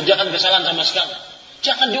pernah mengerjakan kesalahan sama sekali.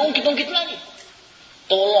 Jangan diungkit-ungkit lagi.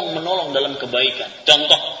 Tolong menolong dalam kebaikan.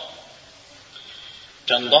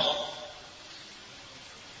 Contoh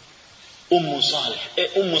Ummu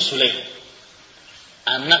Sulaim,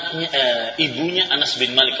 ibunya Anas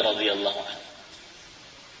bin Malik radhiyallahu anhu.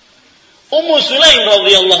 Ummu Sulaim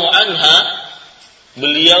radhiyallahu anha,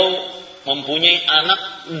 beliau mempunyai anak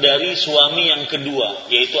dari suami yang kedua,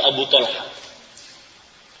 yaitu Abu Talha.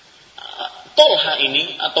 Talha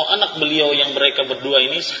ini atau anak beliau yang mereka berdua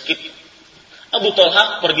ini sakit. Abu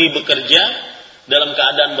Talha pergi bekerja dalam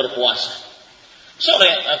keadaan berpuasa.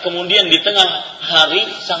 Sore, kemudian di tengah hari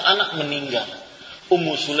sang anak meninggal.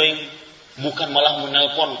 Ummu Sulaim bukan malah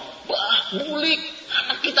menelpon, bulik,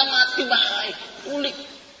 anak kita mati bahaya, bulik,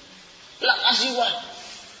 lah asiwah.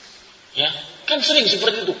 Ya, kan sering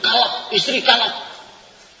seperti itu, kalap, istri kalap.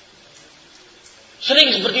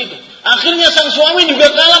 Sering seperti itu. Akhirnya sang suami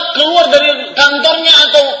juga kalap, keluar dari kantornya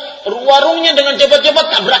atau warungnya dengan cepat-cepat,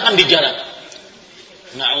 tabrakan di jalan.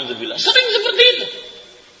 Na'udzubillah. Sering seperti itu.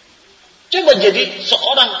 Coba jadi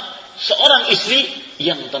seorang istri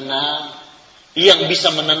yang tenang, yang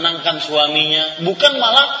bisa menenangkan suaminya, bukan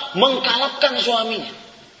malah mengkalapkan suaminya.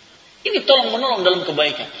 Ini tolong menolong dalam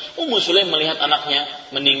kebaikan. Ummu Sulaim melihat anaknya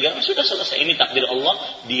meninggal, sudah selesai, ini takdir Allah,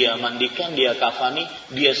 dia mandikan, dia kafani,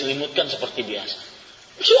 dia selimutkan seperti biasa.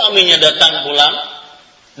 Suaminya datang pulang,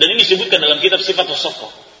 dan ini disebutkan dalam kitab Sifatus Shafah,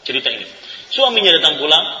 cerita ini. Suaminya datang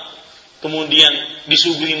pulang, kemudian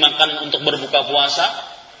disuguhi makan untuk berbuka puasa.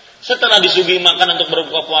 Setelah disuguhi makan untuk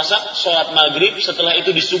berbuka puasa, sholat maghrib, setelah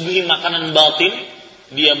itu disuguhi makanan batin,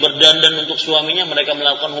 dia berdandan untuk suaminya, mereka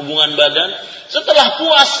melakukan hubungan badan. Setelah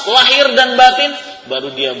puas lahir dan batin,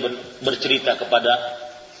 baru dia bercerita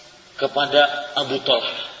kepada Abu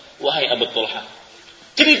Talha. Wahai Abu Talha.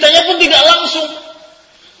 Ceritanya pun tidak langsung.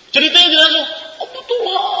 Ceritanya tidak langsung. Abu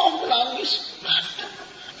Talha menangis.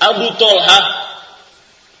 Abu Talha,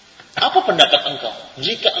 apa pendapat engkau?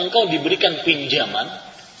 Jika engkau diberikan pinjaman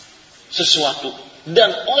sesuatu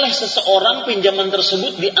dan oleh seseorang pinjaman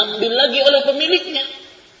tersebut diambil lagi oleh pemiliknya,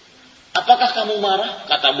 apakah kamu marah?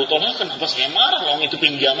 Kata Abu Talha, kenapa saya marah? Loh, itu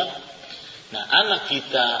pinjaman. Nah, anak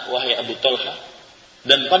kita, wahai Abu Talha,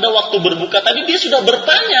 dan pada waktu berbuka tadi dia sudah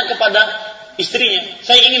bertanya kepada istrinya,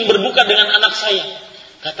 saya ingin berbuka dengan anak saya.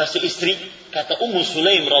 Kata si istri, kata Ummu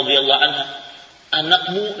Sulaim radhiyallahu anha,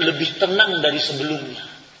 anakmu lebih tenang dari sebelumnya.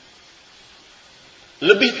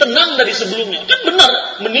 Lebih tenang dari sebelumnya. Kan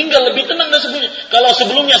benar, meninggal lebih tenang dari sebelumnya. Kalau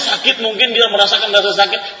sebelumnya sakit, mungkin dia merasakan rasa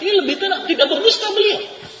sakit. Ini lebih tenang, tidak berdusta beliau.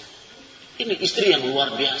 Ini istri yang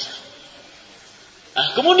luar biasa. Nah,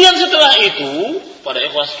 kemudian setelah itu, para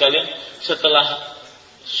ikhwah sekalian, setelah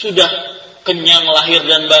sudah kenyang lahir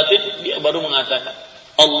dan batin, dia baru mengatakan,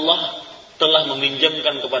 Allah telah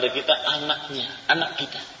meminjamkan kepada kita anaknya, anak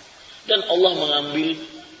kita. Dan Allah mengambil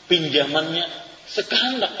pinjamannya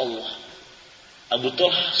sekehendak Allah. Abu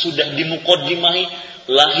Talha sudah dimuqaddimahi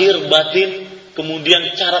lahir batin, kemudian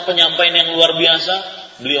cara penyampaian yang luar biasa.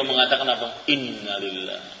 Beliau mengatakan apa? Inna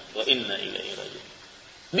lillahi wa inna ilaihi raji'un.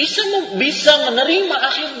 Bisa menerima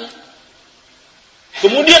akhirnya.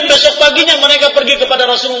 Kemudian besok paginya mereka pergi kepada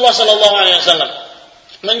Rasulullah sallallahu alaihi wasallam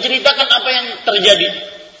menceritakan apa yang terjadi,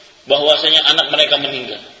 bahwasanya anak mereka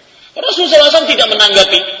meninggal. Rasulullah SAW tidak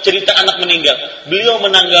menanggapi cerita anak meninggal. Beliau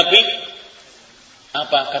menanggapi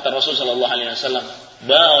apa kata Rasulullah sallallahu alaihi wasallam?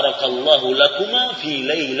 Barakallahu lakuma fi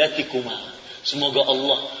lailatikuma. Semoga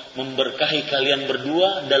Allah memberkahi kalian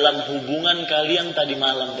berdua dalam hubungan kalian tadi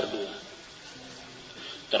malam berdua.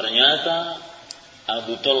 Ternyata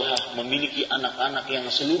Abu Talha memiliki anak-anak yang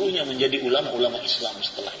seluruhnya menjadi ulama-ulama Islam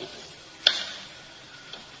setelah itu.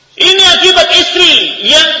 Ini akibat istri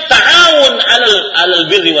yang ta'awun alal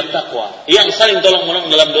birri wat taqwa, yang saling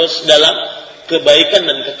tolong-menolong dalam kebaikan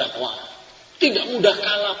dan ketakwaan. Tidak mudah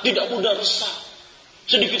kalah, tidak mudah resah.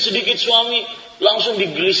 Sedikit-sedikit suami langsung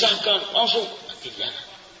digelisahkan, langsung tidak.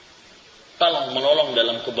 Tolong menolong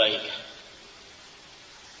dalam kebaikan.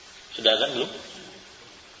 Sudah kan belum?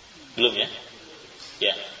 Belum ya?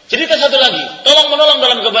 Ya. Cerita satu lagi, tolong menolong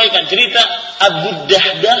dalam kebaikan. Cerita Abu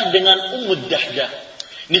Dahdah dengan Ummu Dahdah.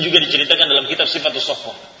 Ini juga diceritakan dalam kitab Sifatus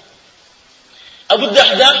Shafah. Abu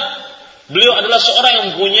Dahdah, beliau adalah seorang yang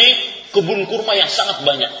mempunyai kebun kurma yang sangat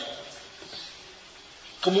banyak.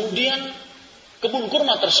 Kemudian kebun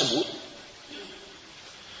kurma tersebut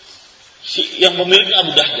yang memiliki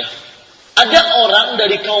Abu Dahdah, ada orang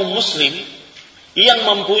dari kaum muslim yang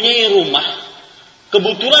mempunyai rumah.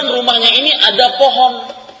 Kebetulan rumahnya ini ada pohon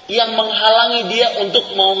yang menghalangi dia untuk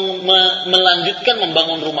melanjutkan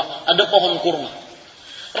membangun rumah. Ada pohon kurma.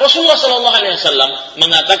 Rasulullah SAW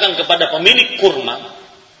mengatakan kepada pemilik kurma,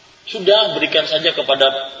 sudah berikan saja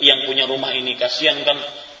kepada yang punya rumah ini, kasihan kan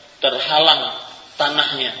terhalang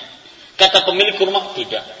tanahnya. Kata pemilik kurma,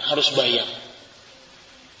 tidak, harus bayar.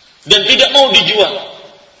 Dan tidak mau dijual.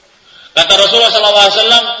 Kata Rasulullah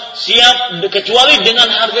SAW, siap kecuali dengan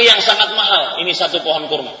harga yang sangat mahal. Ini satu pohon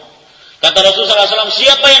kurma. Kata Rasulullah SAW,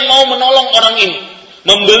 siapa yang mau menolong orang ini,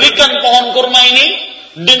 membelikan pohon kurma ini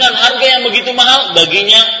dengan harga yang begitu mahal,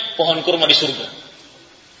 baginya pohon kurma di surga.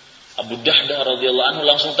 Abu Dahdah radhiyallahu anhu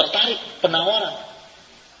langsung tertarik penawaran.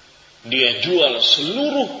 Dia jual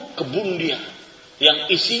seluruh kebun dia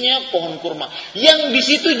yang isinya pohon kurma. Yang di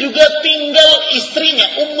situ juga tinggal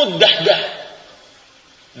istrinya Ummu Dahdah.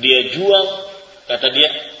 Dia jual, kata dia,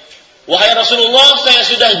 wahai Rasulullah, saya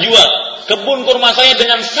sudah jual kebun kurma saya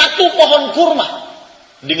dengan satu pohon kurma.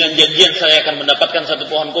 Dengan janjian saya akan mendapatkan satu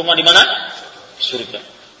pohon kurma di mana? Surga.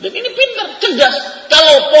 Dan ini pintar, cerdas.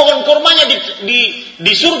 Kalau pohon kurmanya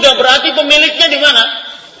di surga, berarti pemiliknya di mana?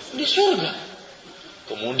 Di surga.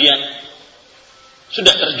 Kemudian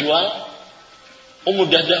sudah terjual, Ummu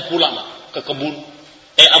Dahdah pulang ke kebun.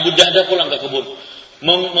 Abu Dahdah pulang ke kebun.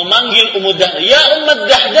 Memanggil Ummu Dahdah, ya Ummu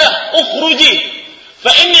Dahdah, ukhruji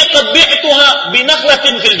Fa inni qad bi'tuha bi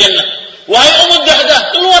nakhlatin fil jannah. Wahai Ummu Dahdah,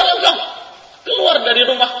 keluar engkau. Keluar dari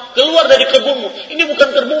rumah, keluar dari kebunmu. Ini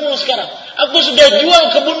bukan kebunmu sekarang. Aku sudah jual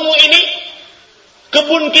kebunmu ini,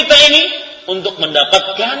 kebun kita ini, untuk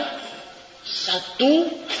mendapatkan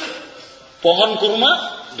satu pohon kurma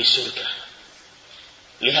di surga.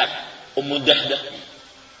 Lihat, Ummu Dahdah.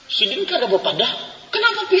 Sidin kada berpadah.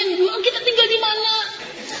 Kenapa pian jual? Kita tinggal di mana?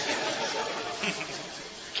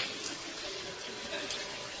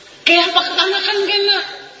 Kayak apa ketanakan kena?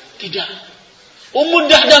 Tidak. Ummu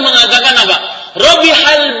Dahdah mengatakan apa?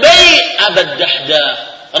 Rabihal bai' Abad Dahdah.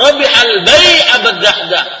 Rabihal bai' Abad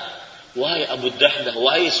Dahdah. Wahai Abu Dahdah,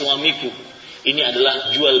 wahai suamiku, ini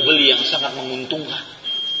adalah jual beli yang sangat menguntungkan.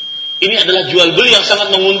 Ini adalah jual beli yang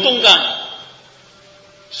sangat menguntungkan.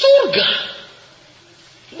 Surga.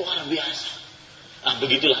 Luar biasa.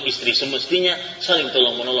 Begitulah istri semestinya saling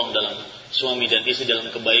tolong menolong dalam suami dan istri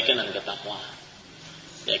dalam kebaikan dan ketakwaan.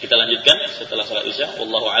 Ya, kita lanjutkan setelah salat Isya.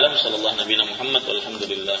 Wallahu a'lam. Sallallahu nabiyana Muhammad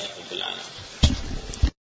walhamdulillahirabbil alamin.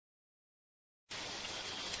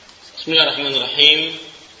 Bismillahirrahmanirrahim.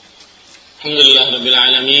 Alhamdulillahirabbil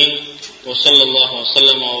alamin. Wa sallallahu wa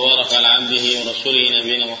sallama wa baraka ala 'abdihi wa rasulih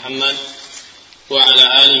nabiyina Muhammad wa ala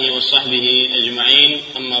alihi wa sahbihi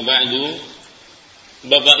ajma'in. Amma ba'du.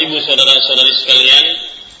 Bapak Ibu saudara-saudari sekalian,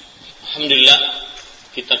 alhamdulillah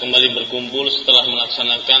kita kembali berkumpul setelah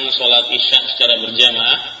melaksanakan sholat Isya secara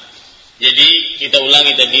berjamaah. Jadi kita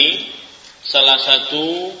ulangi tadi, salah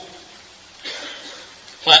satu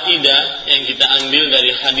faidah yang kita ambil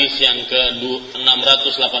dari hadis yang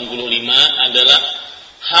ke-685 adalah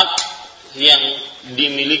hak yang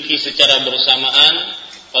dimiliki secara bersamaan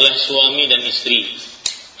oleh suami dan istri.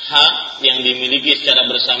 Hak yang dimiliki secara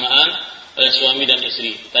bersamaan oleh suami dan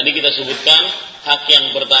istri. Tadi kita sebutkan hak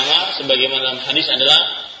yang pertama sebagaimana dalam hadis adalah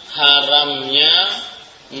haramnya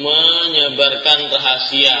menyebarkan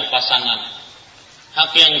rahasia pasangan.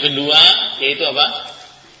 Hak yang kedua yaitu apa?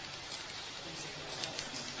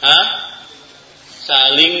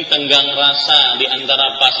 Saling tenggang rasa di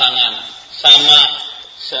antara pasangan. Sama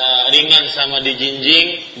ringan sama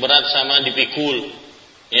dijinjing, berat sama dipikul.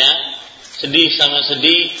 Ya, sedih sama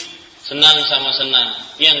sedih, senang sama senang.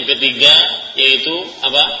 Yang ketiga yaitu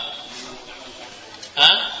apa?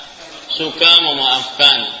 Suka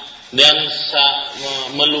memaafkan dan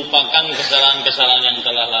melupakan kesalahan-kesalahan yang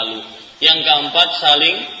telah lalu. Yang keempat,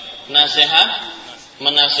 saling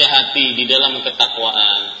menasehati di dalam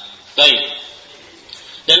ketakwaan. Baik.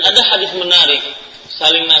 Dan ada hadis menarik,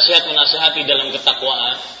 saling menasehati dalam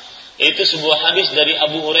ketakwaan, yaitu sebuah hadis dari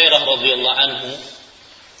Abu Hurairah radhiyallahu anhu.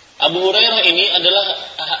 Abu Hurairah ini adalah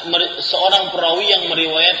seorang perawi yang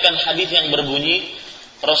meriwayatkan hadis yang berbunyi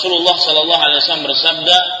Rasulullah sallallahu alaihi wasallam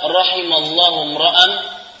bersabda, "Rahimallahu imra'an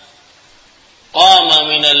qama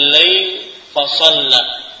minal lail fa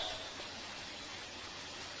shalla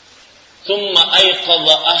thumma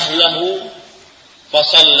ayqadha ahlahu fa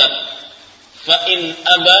shallat fa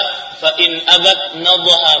in abat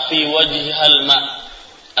nadha fi wajhihal ma."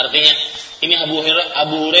 Artinya, ini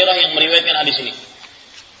Abu Hurairah yang meriwayatkan hadis ini.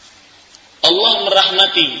 Allah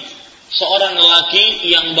merahmati seorang lelaki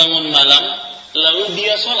yang bangun malam lalu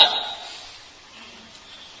dia sholat.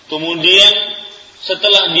 Kemudian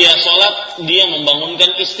setelah dia sholat, dia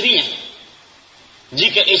membangunkan istrinya.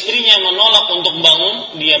 Jika istrinya menolak untuk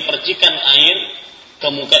bangun, dia percikan air ke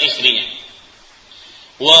muka istrinya.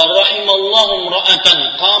 Wa rahimallahu imra'atan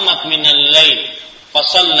qamat minal lail fa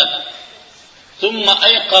shallat thumma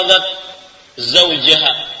ayqadhat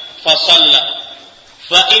zawjaha fa shallat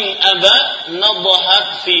fa in aba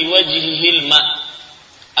nadhahat fi wajhihil ma.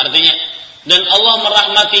 Artinya, dan Allah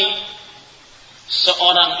merahmati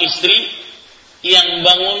seorang istri yang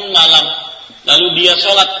bangun malam lalu dia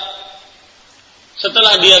sholat.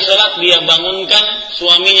 Setelah dia sholat, dia bangunkan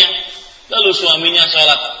suaminya, lalu suaminya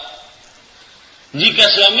sholat. Jika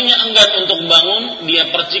suaminya enggan untuk bangun,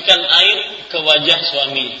 dia percikan air ke wajah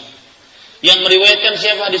suaminya. Yang meriwayatkan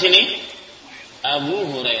siapa di sini? Abu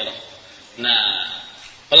Hurairah. Nah,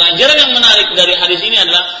 pelajaran yang menarik dari hadis ini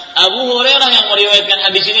adalah Abu Hurairah yang meriwayatkan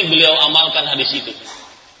hadis ini, beliau amalkan hadis itu.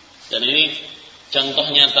 Dan ini contoh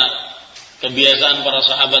nyata kebiasaan para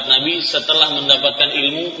sahabat Nabi setelah mendapatkan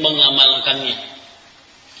ilmu mengamalkannya.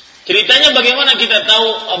 Ceritanya bagaimana kita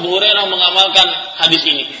tahu Abu Hurairah mengamalkan hadis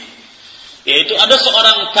ini? Yaitu ada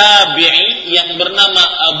seorang tabi'i yang bernama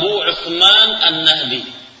Abu Uthman An-Nahdi.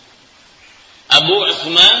 Abu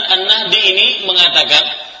Uthman An-Nahdi ini mengatakan,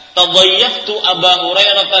 "Tadayyaftu Abu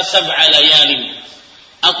Hurairah sab'a layalin."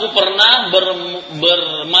 Aku pernah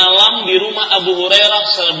bermalam di rumah Abu Hurairah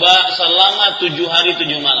selama 7 hari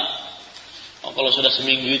 7 malam. Kalau sudah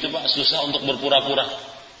seminggu itu Pak, susah untuk berpura-pura.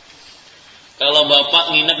 Kalau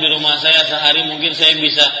bapak nginep di rumah saya sehari, mungkin saya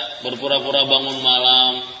bisa berpura-pura bangun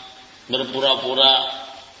malam, berpura-pura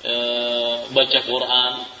baca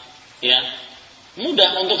Quran, ya.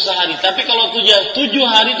 Mudah untuk sehari. Tapi kalau 7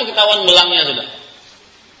 hari itu ketahuan belangnya sudah.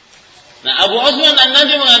 Nah, Abu Utsman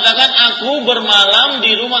An-Nahdi mengatakan, aku bermalam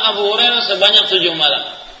di rumah Abu Hurairah sebanyak 7 malam.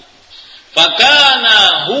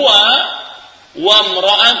 Fakana huwa wa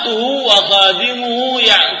imra'atuhu wa khadimuhu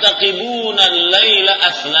ya'taqibuna al-laila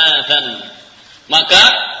aslatan. Maka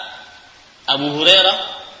Abu Hurairah,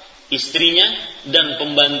 istrinya dan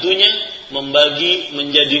pembantunya membagi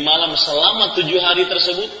menjadi malam selama 7 hari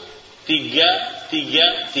tersebut 3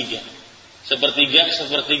 sepertiga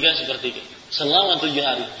selama 7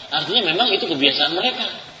 hari. Artinya memang itu kebiasaan mereka,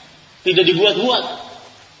 tidak dibuat-buat.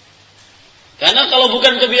 Karena kalau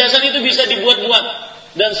bukan kebiasaan itu bisa dibuat-buat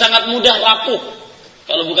dan sangat mudah rapuh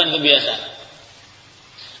kalau bukan kebiasaan.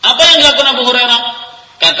 Apa yang dilakukan Abu Hurairah?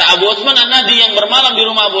 Kata Abu Utsman An-Nahdi yang bermalam di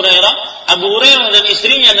rumah Abu Hurairah dan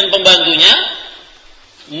istrinya dan pembantunya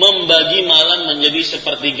membagi malam menjadi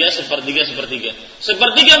sepertiga.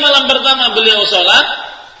 Sepertiga malam pertama beliau sholat,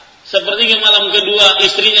 sepertiga malam kedua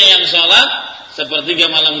istrinya yang sholat, sepertiga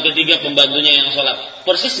malam ketiga pembantunya yang sholat.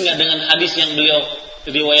 Persis nggak dengan hadis yang beliau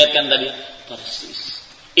riwayatkan tadi? Persis.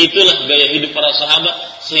 Itulah gaya hidup para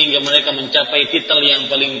sahabat sehingga mereka mencapai titel yang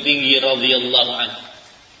paling tinggi radhiyallahu anhu,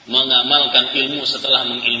 mengamalkan ilmu setelah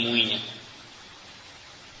mengilmuinya.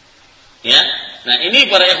 Ya, nah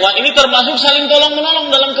ini para ikhwan, ini termasuk saling tolong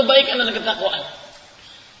menolong dalam kebaikan dan ketakwaan,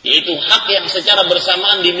 yaitu hak yang secara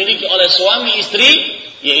bersamaan dimiliki oleh suami istri,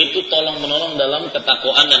 yaitu tolong menolong dalam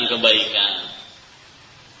ketakwaan dan kebaikan.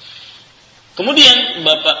 Kemudian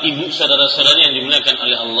Bapak Ibu saudara-saudari yang dimuliakan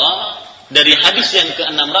oleh Allah, dari hadis yang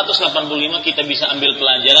ke-685 kita bisa ambil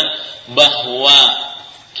pelajaran bahwa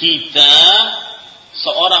kita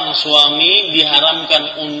seorang suami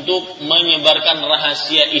diharamkan untuk menyebarkan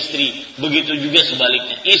rahasia istri. Begitu juga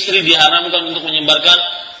sebaliknya. Istri diharamkan untuk menyebarkan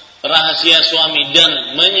rahasia suami.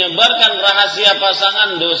 Dan menyebarkan rahasia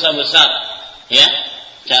pasangan dosa besar. Ya,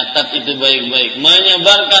 catat itu baik-baik.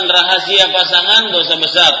 Menyebarkan rahasia pasangan dosa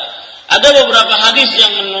besar. Ada beberapa hadis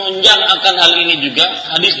yang menunjang akan hal ini juga.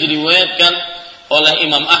 Hadis diriwayatkan oleh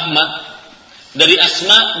Imam Ahmad dari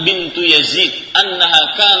Asma bintu Yazid, annaha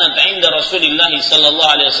kanat 'inda Rasulillah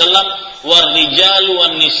sallallahu alaihi wasallam war rijalu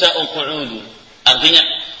wan nisa'u qu'ud. Artinya,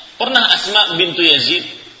 pernah Asma bintu Yazid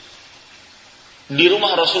di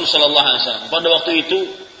rumah Rasul sallallahu alaihi wasallam. Pada waktu itu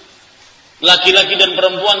laki-laki dan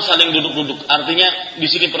perempuan saling duduk-duduk. Artinya di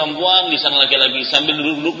sini perempuan, di sana laki-laki sambil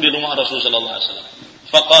duduk-duduk di rumah Rasul sallallahu alaihi wasallam.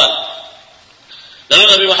 Faqala, lalu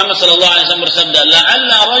Nabi Muhammad sallallahu alaihi wasallam bersabda,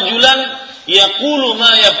 la'alla rajulan yaqulu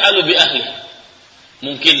ma yaf'alu bi ahlihi.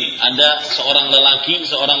 Mungkin ada seorang lelaki,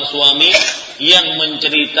 seorang suami yang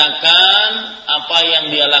menceritakan apa yang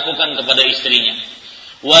dia lakukan kepada istrinya.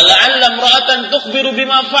 Wa la'alla imra'atan tukhbiru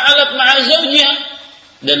bima fa'alat ma'a zawjiha.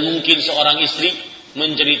 Dan mungkin seorang istri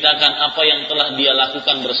menceritakan apa yang telah dia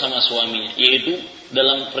lakukan bersama suaminya, yaitu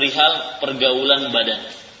dalam perihal pergaulan badan.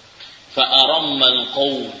 Fa'arammal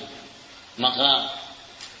qaum. Maka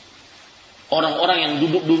orang-orang yang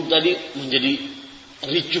duduk-duduk tadi menjadi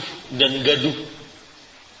ricuh dan gaduh.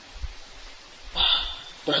 Wah,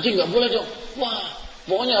 berarti nggak boleh dong. Wah,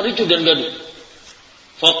 pokoknya ricuh dan gaduh.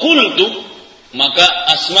 Fakultu, maka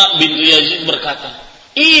Asma bintu Yazid berkata,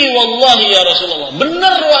 wallahi ya Rasulullah,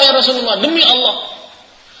 benar wahai Rasulullah, demi Allah,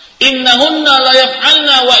 innahunna la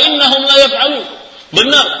yaf'alna wa innahum la yaf'alun.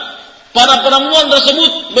 Benar, para perempuan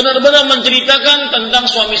tersebut benar-benar menceritakan tentang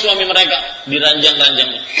suami-suami mereka di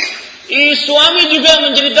ranjang-ranjangnya. Suami juga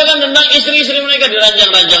menceritakan tentang istri-istri mereka di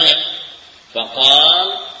ranjang-ranjangnya.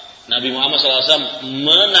 Faqal, Nabi Muhammad SAW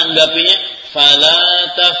menanggapinya, fala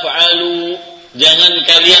taf'alu, jangan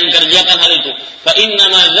kalian kerjakan hal itu. Fa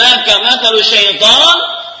innama dzaka mathalu syaitan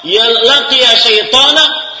yalaqiya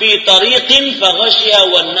syaitana fi tariqin fa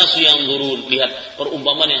ghashiya wan nas yanzurun. Lihat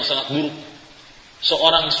perumpamaan yang sangat buruk.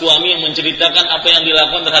 Seorang suami yang menceritakan apa yang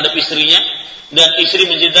dilakukan terhadap istrinya, dan istri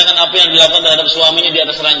menceritakan apa yang dilakukan terhadap suaminya di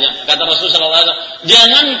atas ranjang. Kata Rasulullah SAW,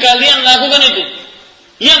 jangan kalian lakukan itu.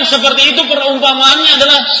 Yang seperti itu perumpamaannya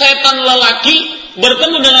adalah setan lelaki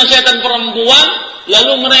bertemu dengan setan perempuan,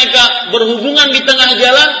 lalu mereka berhubungan di tengah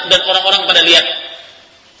jalan dan orang-orang pada lihat.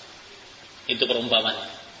 Itu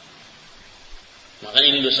perumpamaannya. Makanya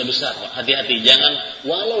ini dosa besar, Pak. Hati-hati, jangan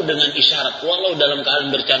walau dengan isyarat, walau dalam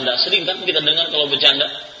keadaan bercanda. Sering kan kita dengar kalau bercanda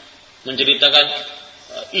menceritakan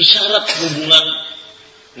isyarat hubungan,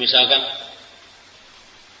 misalkan,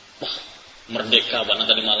 wah, merdeka banget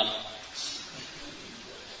tadi malam.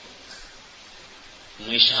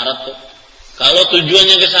 Isyarat tuh. Kalau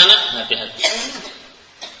tujuannya ke sana, hati-hati.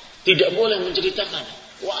 Tidak boleh menceritakan.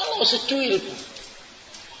 walau secuil pun.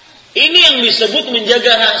 Ini yang disebut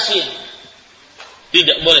menjaga rahasia.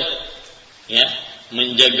 Tidak boleh ya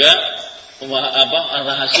menjaga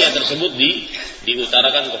rahasia tersebut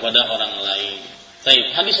diutarakan kepada orang lain.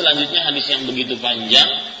 Baik, hadis selanjutnya hadis yang begitu panjang,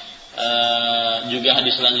 juga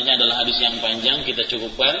hadis selanjutnya adalah hadis yang panjang, kita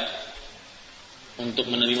cukupkan untuk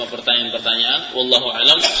menerima pertanyaan-pertanyaan. Wallahu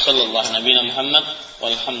a'lam, sallallahu nabiyana Muhammad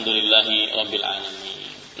walhamdulillahi rabbil alamin.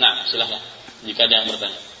 Nah, silakan jika ada yang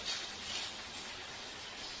bertanya.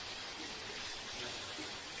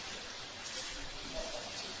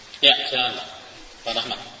 Ya, silakan Pak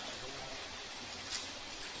Rahmat.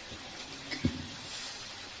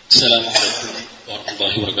 Assalamualaikum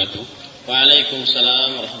warahmatullahi wabarakatuh. Waalaikumsalam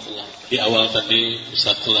warahmatullahi wabarakatuh. Di awal tadi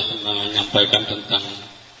Ustaz telah menyampaikan tentang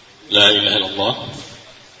La ilaha illallah.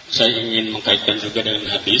 Saya ingin mengkaitkan juga dengan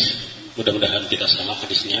hadis. Mudah-mudahan tidak salah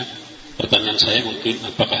hadisnya. Pertanyaan saya mungkin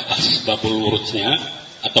apakah asbabul wurudnya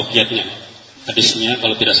atau kiatnya. Hadisnya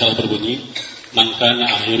kalau tidak salah berbunyi, man kana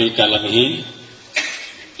akhiri kalamihi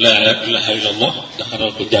la ilaha illallah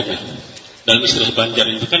dakhala al-jannah. Dalam istilah Banjar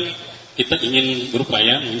itu kan kita ingin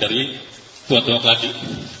berupaya menghindari tua-tua keladi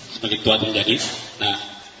sebagai tua menjadi. Nah,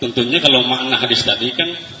 tentunya kalau makna hadis tadi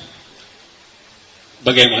kan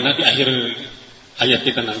bagaimana di akhir hayat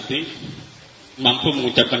kita nanti mampu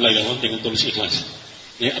mengucapkan la ilaha illallah dengan tulus ikhlas.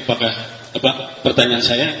 Ya, pertanyaan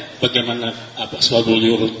saya bagaimana asbabul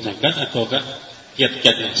wurudnya ataukah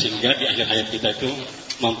kiat-kiatnya sehingga di akhir hayat kita itu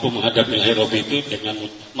mampu menghadap ilahi Rabbi itu dengan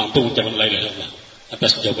mampu mengucapkan la ilaha illallah.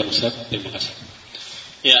 Atas jawaban Ustaz, terima kasih.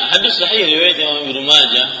 Ya, hadis sahih riwayat Imam Ibnu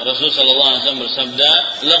Majah, Rasul sallallahu alaihi wasallam bersabda,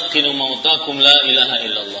 "Laqinu mautakum la ilaha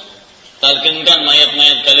illallah." Talkinkan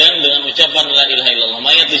mayat-mayat kalian dengan ucapan la ilaha illallah.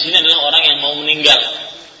 Mayat di sini adalah orang yang mau meninggal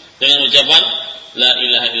dengan ucapan la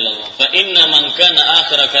ilaha illallah. Fa inna man kana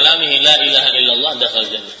akhir kalamihi la ilaha illallah dakhala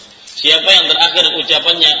jannah. Siapa yang terakhir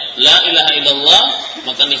ucapannya la ilaha illallah,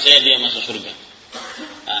 maka niscaya dia masuk surga.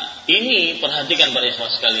 Nah, ini perhatikan para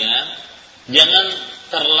ikhwah sekalian, jangan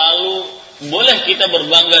terlalu boleh kita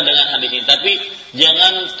berbangga dengan hadis ini, tapi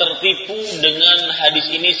jangan tertipu dengan hadis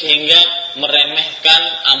ini sehingga meremehkan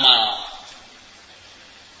amal.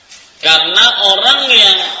 Karena orang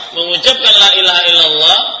yang mengucapkan la ilaha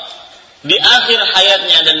illallah di akhir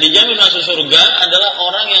hayatnya dan dijamin masuk surga adalah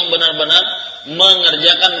orang yang benar-benar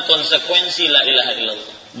mengerjakan konsekuensi la ilaha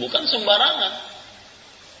illallah. Bukan sembarangan.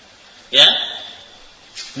 Ya.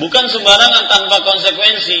 Bukan sembarangan tanpa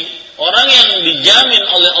konsekuensi. Orang yang dijamin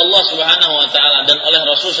oleh Allah Subhanahu wa taala dan oleh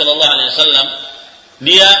Rasul sallallahu alaihi wasallam,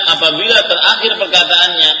 dia apabila terakhir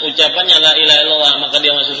perkataannya, ucapannya la ilaha illallah, maka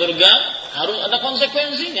dia masuk surga, harus ada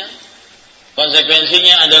konsekuensinya.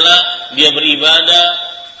 Konsekuensinya adalah dia beribadah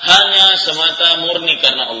hanya semata murni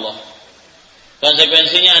karena Allah.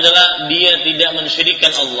 Konsekuensinya adalah dia tidak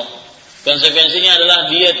mensyirikkan Allah. Konsekuensinya adalah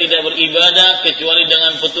dia tidak beribadah kecuali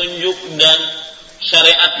dengan petunjuk dan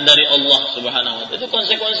syariat dari Allah Subhanahu wa taala. Itu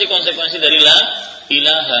konsekuensi dari la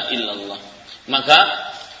ilaha illallah. Maka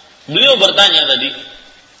beliau bertanya tadi,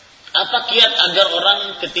 apa kiat agar orang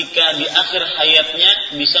ketika di akhir hayatnya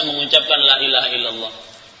bisa mengucapkan la ilaha illallah?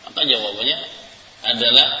 Maka jawabannya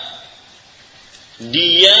adalah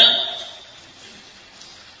dia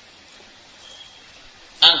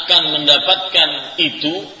akan mendapatkan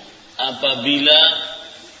itu apabila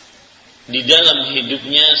di dalam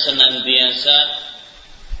hidupnya senantiasa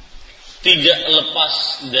tidak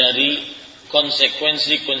lepas dari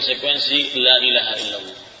konsekuensi la ilaha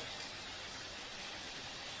illallah.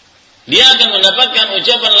 Dia akan mendapatkan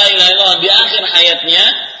ucapan la ilaha illallah di akhir hayatnya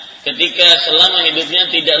ketika selama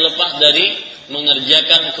hidupnya tidak lepas dari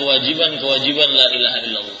mengerjakan kewajiban-kewajiban la ilaha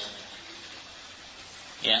illallah.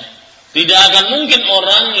 Ya. Tidak akan mungkin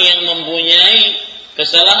orang yang mempunyai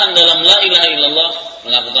kesalahan dalam la ilaha illallah,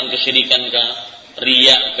 melakukan kesyirikan kah,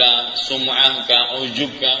 riya kah, sum'ah kah,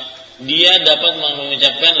 ujub kah, dia dapat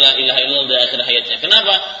mengucapkan la ilaha illallah di akhir hayatnya.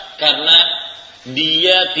 Kenapa? Karena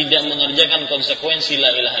dia tidak mengerjakan konsekuensi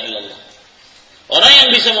la ilaha illallah. Orang yang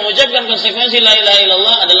bisa mengucapkan konsekuensi la ilaha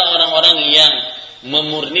illallah adalah orang-orang yang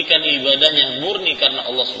memurnikan ibadahnya murni karena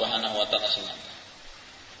Allah Subhanahu wa taala semata.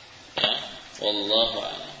 Ya, wallahu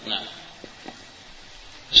a'lam. Nah,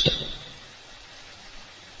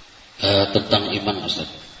 tentang iman Ustaz.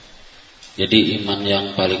 Jadi iman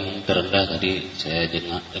yang paling terendah tadi saya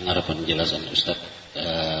dengar penjelasan Ustaz,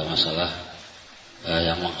 masalah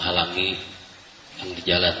yang menghalangi yang di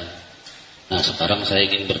jalan. Nah, sekarang saya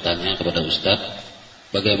ingin bertanya kepada Ustaz,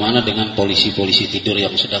 bagaimana dengan polisi-polisi tidur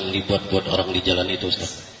yang sedang dibuat-buat orang di jalan itu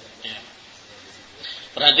Ustaz? Ya.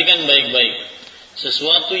 Perhatikan baik-baik.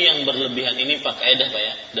 Sesuatu yang berlebihan ini Pak kaidah Pak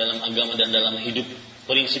ya, dalam agama dan dalam hidup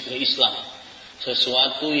prinsip Islam.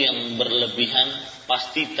 sesuatu yang berlebihan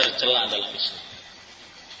pasti tercela dalam Islam.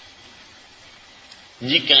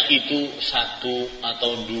 Jika itu satu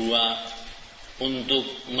atau dua untuk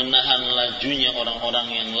menahan lajunya orang-orang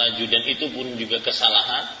yang laju dan itu pun juga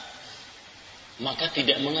kesalahan, maka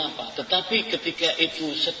tidak mengapa. Tetapi ketika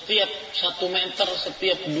itu setiap 1 meter,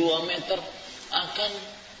 setiap 2 meter akan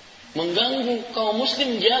mengganggu kaum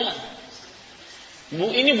muslim jalan.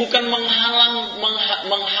 Ini bukan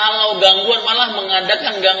menghalau gangguan, malah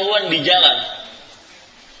mengadakan gangguan di jalan.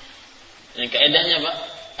 Ini kaedahnya Pak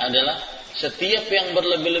adalah setiap yang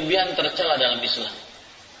berlebih-lebihan tercela dalam Islam.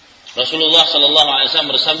 Rasulullah sallallahu alaihi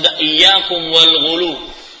wasallam bersabda, "Iyyakum wal ghulu,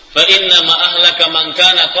 fa inna ma ahlaka man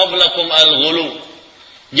kana qablakum al ghulu."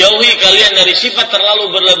 Jauhi kalian dari sifat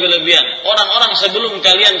terlalu berlebih-lebihan. Orang-orang sebelum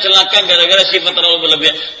kalian celaka gara-gara sifat terlalu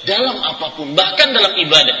berlebihan dalam apapun, bahkan dalam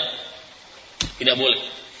ibadah. Tidak boleh.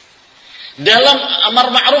 Dalam amar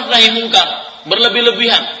ma'ruf nahi munkar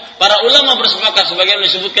berlebih-lebihan. Para ulama bersepakat sebagaimana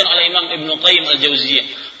disebutkan oleh Imam Ibnu Qayyim Al-Jauziyah.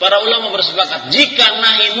 Para ulama bersepakat jika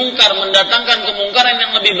nahi munkar mendatangkan kemungkaran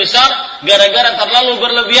yang lebih besar gara-gara terlalu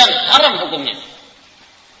berlebihan, haram hukumnya.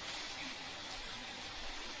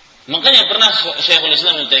 Makanya pernah Syekhul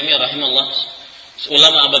Islam Ibnu Taimiyah rahimahullah,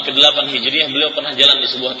 ulama abad ke-8 Hijriah, beliau pernah jalan di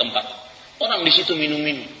sebuah tempat. Orang di situ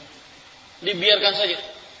minum-minum. Dibiarkan saja.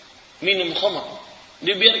 Minum khamar.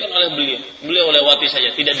 Dibiarkan oleh beliau. Beliau lewati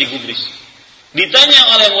saja, tidak digubris. Ditanya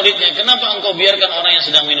oleh muridnya, kenapa engkau biarkan orang yang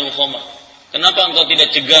sedang minum khamar? Kenapa engkau tidak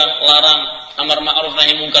cegah, larang, amar ma'ruf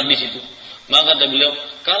nahi munkar di situ? Maka kata beliau,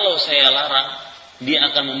 kalau saya larang, dia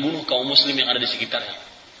akan membunuh kaum muslim yang ada di sekitarnya.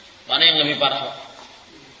 Mana yang lebih parah, Pak?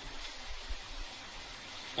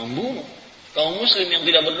 Membunuh. Kaum muslim yang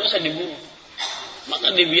tidak berdosa dibunuh.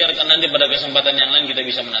 Maka dibiarkan, nanti pada kesempatan yang lain kita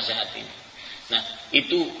bisa menasihati. Nah,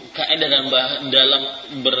 itu kaidah dalam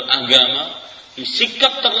beragama.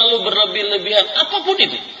 Sikap terlalu berlebih-lebihan apapun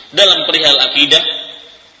itu dalam perihal akidah,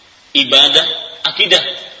 ibadah, akidah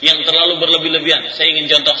yang terlalu berlebih-lebihan. Saya ingin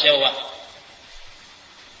contoh siapa?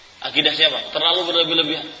 Akidah siapa? Terlalu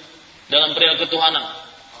berlebih-lebihan dalam perihal ketuhanan.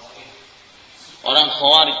 Orang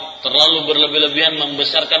Khawarij terlalu berlebih-lebihan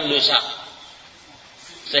membesarkan dosa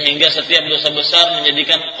sehingga setiap dosa besar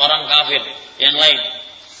menjadikan orang kafir yang lain.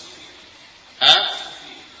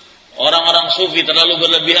 Orang-orang sufi terlalu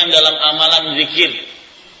berlebihan dalam amalan zikir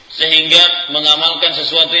sehingga mengamalkan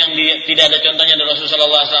sesuatu yang tidak ada contohnya dari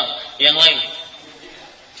Rasulullah SAW. Yang lain,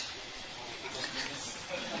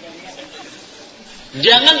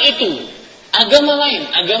 jangan itu. Agama lain,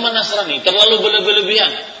 agama Nasrani terlalu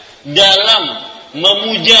berlebihan dalam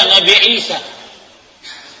memuja Nabi Isa,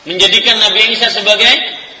 menjadikan Nabi Isa sebagai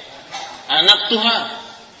anak Tuhan.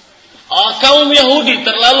 Kaum Yahudi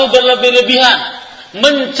terlalu berlebih-lebihan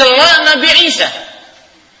mencela Nabi Isa.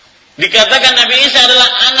 Dikatakan Nabi Isa adalah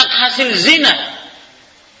anak hasil zina.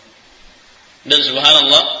 Dan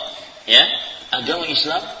subhanallah, ya, agama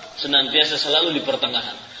Islam senantiasa selalu di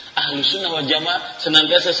pertengahan. Ahlus sunnah wal jamaah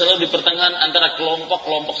senantiasa selalu di pertengahan antara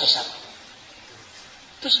kelompok-kelompok sesat.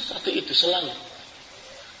 Itu seperti itu selalu.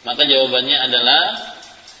 Maka jawabannya adalah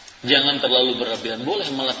jangan terlalu berlebihan. Boleh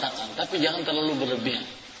meletakkan, tapi jangan terlalu berlebihan.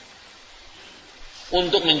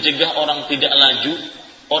 Untuk mencegah orang tidak laju,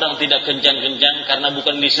 orang tidak kencang-kencang karena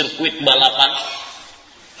bukan di sirkuit balapan,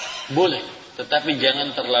 boleh, tetapi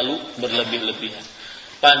jangan terlalu berlebih-lebihan.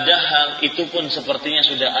 Padahal itu pun sepertinya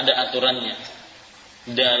sudah ada aturannya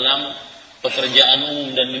dalam pekerjaan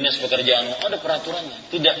umum dan dinas pekerjaan umum, ada peraturannya.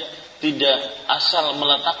 Tidak asal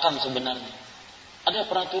meletakkan sebenarnya, ada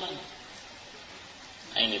peraturan.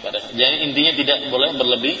 Nah ini pada, jadi intinya tidak boleh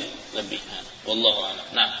berlebih-lebihan. Wallahu a'lam.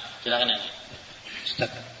 Nah, silakan ya.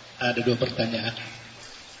 Ustaz, ada 2 pertanyaan.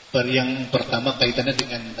 Yang pertama kaitannya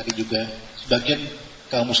dengan tadi juga, sebagian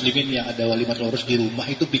kaum muslimin yang ada walimatul urus di rumah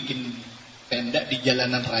itu bikin tenda di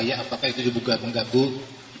jalanan raya, apakah itu juga mengganggu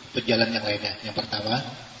pejalan yang lainnya? Yang pertama.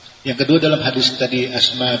 Yang kedua, dalam hadis tadi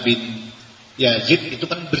Asma bin Yazid itu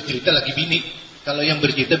kan bercerita lagi bini. Kalau yang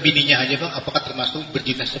bercerita bininya aja Bang, apakah termasuk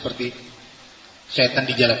bercerita seperti setan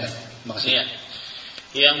di jalanan? Maksudnya.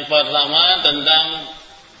 Yang pertama tentang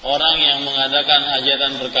orang yang mengadakan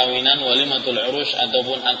hajatan perkawinan, walimatul urus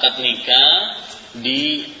ataupun akad nikah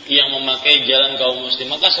yang memakai jalan kaum muslim,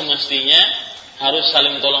 maka semestinya harus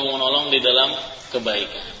saling tolong-menolong di dalam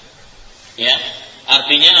kebaikan. Ya,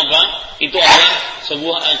 artinya apa? Itu adalah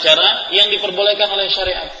sebuah acara yang diperbolehkan oleh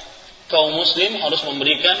syariat. Kaum muslim harus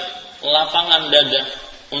memberikan lapangan dada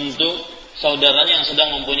untuk saudaranya yang sedang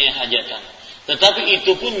mempunyai hajatan. Tetapi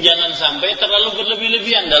itu pun jangan sampai terlalu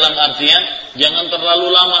berlebih-lebihan, dalam artian jangan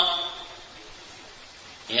terlalu lama.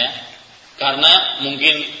 Ya. Karena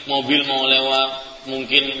mungkin mobil mau lewat,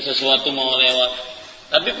 mungkin sesuatu mau lewat.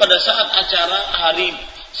 Tapi pada saat acara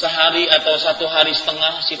sehari atau 1 hari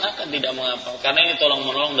setengah, silakan, tidak mengapa, karena ini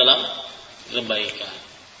tolong-menolong dalam kebaikan,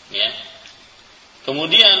 ya.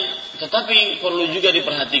 Kemudian, tetapi perlu juga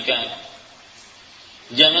diperhatikan,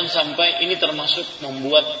 jangan sampai ini termasuk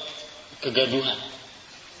membuat kegaduhan.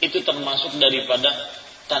 Itu termasuk daripada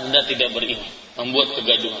tanda tidak beriman, membuat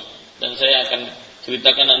kegaduhan. Dan saya akan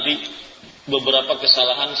ceritakan nanti beberapa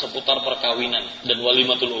kesalahan seputar perkawinan dan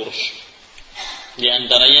walimatul urus. Di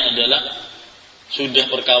antaranya adalah sudah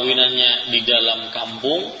perkawinannya di dalam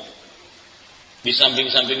kampung, di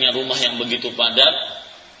samping-sampingnya rumah yang begitu padat,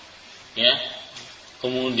 ya.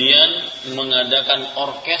 Kemudian mengadakan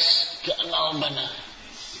orkes ganal bana.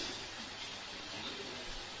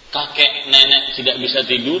 Kakek nenek tidak bisa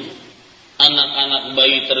tidur, anak-anak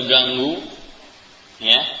bayi terganggu,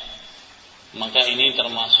 ya. Maka ini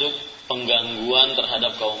termasuk penggangguan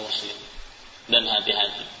terhadap kaum muslim. Dan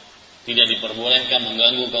hati-hati, tidak diperbolehkan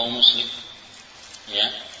mengganggu kaum muslim, ya.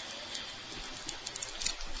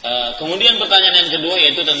 Kemudian pertanyaan yang kedua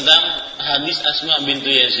yaitu tentang hadis Asma bintu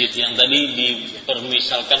Yazid yang tadi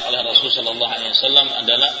dipermisalkan oleh Rasulullah SAW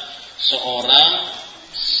adalah seorang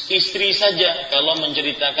istri saja kalau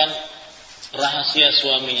menceritakan rahasia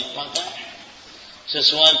suaminya, maka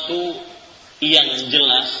sesuatu yang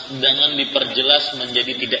jelas jangan diperjelas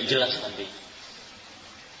menjadi tidak jelas nanti.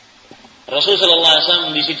 Rasulullah SAW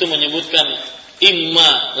di situ menyebutkan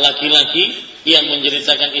imma laki-laki yang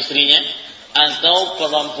menceritakan istrinya atau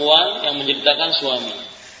perempuan yang menceritakan suami.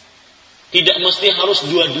 Tidak mesti harus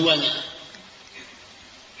dua-duanya.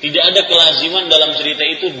 Tidak ada kelaziman dalam cerita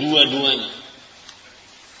itu dua-duanya.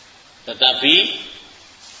 Tetapi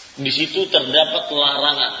di situ terdapat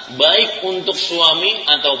larangan baik untuk suami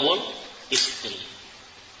ataupun istri.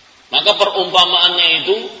 Maka perumpamaannya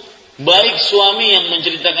itu baik suami yang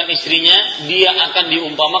menceritakan istrinya, dia akan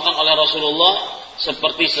diumpamakan oleh Rasulullah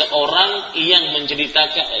seperti seorang yang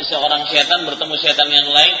menceritakan seorang setan bertemu setan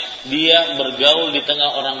yang lain, dia bergaul di tengah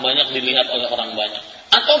orang banyak, dilihat oleh orang banyak.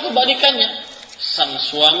 Atau kebalikannya, sang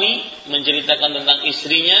suami menceritakan tentang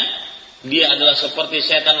istrinya, dia adalah seperti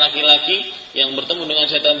setan laki-laki yang bertemu dengan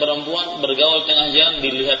setan perempuan, bergaul tengah jalan,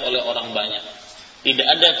 dilihat oleh orang banyak. Tidak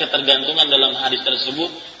ada ketergantungan dalam hadis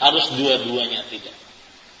tersebut harus dua-duanya, tidak.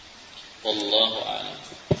 Wallahu a'lam.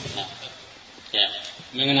 Nah, ya.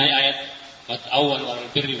 Mengenai ayat awal wal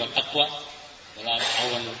birri wat taqwa wala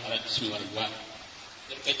awal wal ismi wal udwan,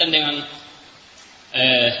 berkaitan dengan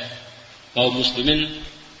kaum muslimin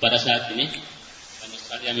pada saat ini banyak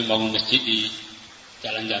sekali yang membangun masjid di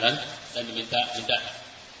jalan-jalan dan diminta.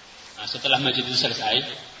 Nah, setelah masjid itu selesai,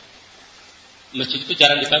 masjid itu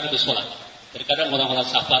jarang dipakai untuk sholat. Terkadang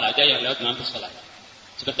orang-orang safar aja yang lewat mampir sholat.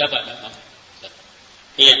 Seperti apa?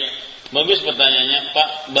 Iya, bagus pertanyaannya,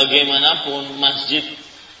 Pak. Bagaimanapun masjid,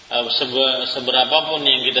 seberapapun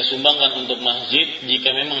yang kita sumbangkan untuk masjid,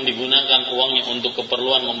 jika memang digunakan uangnya untuk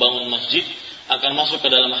keperluan membangun masjid, akan masuk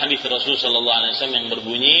ke dalam hadis Rasul sallallahu alaihi wasallam yang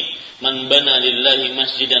berbunyi, "Man bana lillahi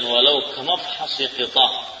masjidan walau kamafhasi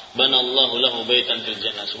qita', banallahu lahu baitan fil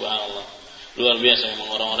jannah." Subhanallah. Luar biasa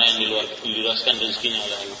memang orang-orang yang diluaskan rezekinya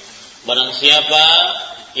oleh Allah. Barang siapa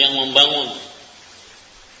yang membangun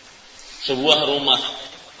sebuah rumah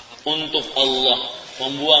untuk Allah,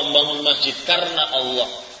 membangun masjid karena Allah,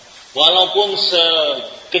 walaupun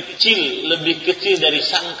lebih kecil dari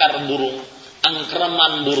sangkar burung,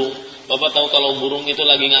 angkreman burung. Bapak tahu kalau burung itu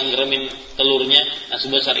lagi ngangkremin telurnya, nah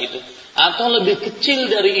sebesar itu. Atau lebih kecil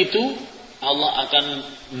dari itu, Allah akan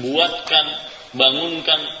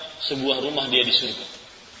bangunkan sebuah rumah dia di surga.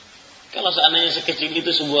 Kalau seandainya sekecil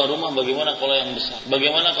itu sebuah rumah, bagaimana kalau yang besar?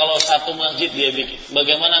 Bagaimana kalau satu masjid dia bikin?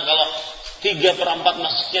 Bagaimana kalau 3/4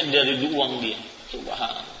 masjidnya dari uang dia?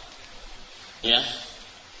 Subhanallah. Ya,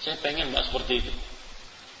 saya pengen Mbak seperti itu.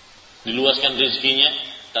 Diluaskan rezekinya,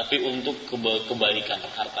 tapi untuk kebaikan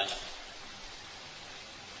hartanya.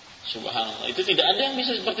 Subhanallah. Itu tidak ada yang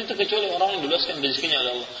bisa seperti itu kecuali orang yang diluaskan rezekinya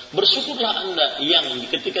oleh Allah. Bersyukurlah Anda yang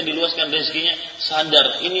ketika diluaskan rezekinya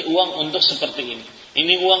sadar ini uang untuk seperti ini.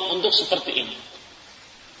 Ini uang untuk seperti ini.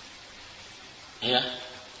 Ya.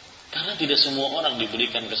 Karena tidak semua orang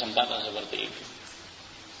diberikan kesempatan seperti itu.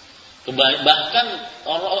 Bahkan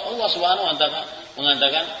Allah Subhanahu wa taala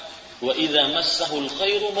mengatakan, "Wa idza massahul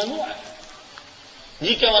khairu manu'a."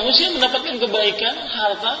 Jika manusia mendapatkan kebaikan,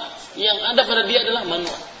 harta yang ada pada dia adalah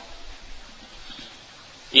manu'a.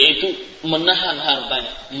 Yaitu menahan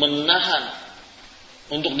hartanya, menahan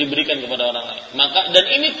untuk diberikan kepada orang lain. Dan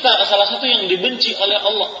ini salah satu yang dibenci oleh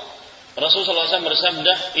Allah. Rasulullah SAW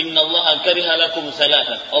bersabda, "Innallaha kariha lakum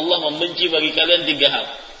thalathan." Allah membenci bagi kalian 3 hal.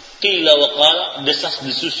 Qila wa qala,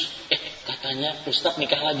 desas-desus. Katanya Ustaz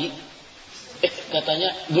nikah lagi.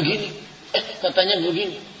 Katanya begini. Katanya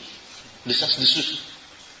begini. Desas-desus.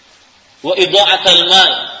 Wa idha'atal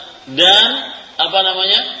mal, dan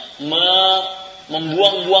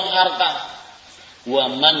membuang-buang harta. Wa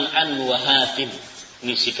man'an wa hatim.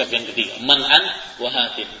 Ini sikap yang ketiga, man'an wa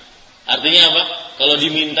hatim. Artinya apa? Kalau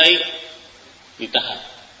dimintai ditahan.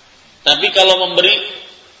 Tapi kalau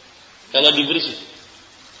diberi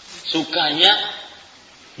sukanya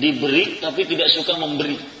diberi tapi tidak suka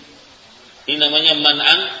memberi. Ini namanya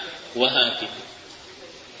man'an wa hatim.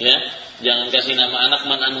 Ya, jangan kasih nama anak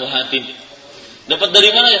man'an wa hatim. Dapat dari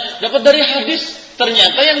mana ya? Dapat dari hadis.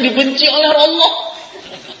 Ternyata yang dibenci oleh Allah.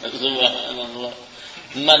 Subhanallah.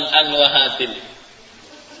 Man'an wa hatim.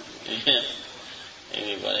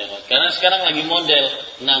 Ini Pak. Karena sekarang lagi model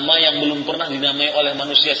nama yang belum pernah dinamai oleh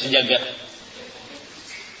manusia sejagat.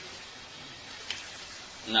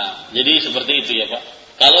 Nah, jadi seperti itu ya Pak.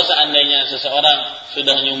 Kalau seandainya seseorang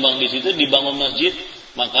sudah nyumbang di situ, dibangun masjid,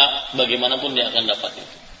 maka bagaimanapun dia akan dapat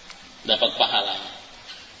itu, dapat pahalanya.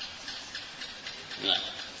 Nah,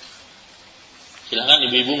 silakan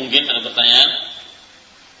ibu-ibu mungkin ada pertanyaan.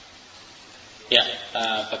 Ya,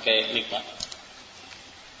 pakai mic Pak.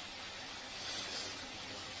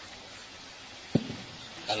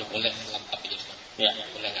 Kalau boleh lengkap aja Ustaz. Ya,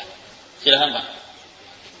 boleh kan? Silakan Pak.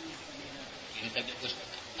 Ini tadi Gus,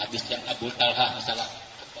 habis yang Abu Talha masalah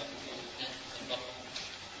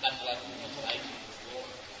kan pelaku lain.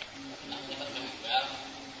 Nah, kita meninggal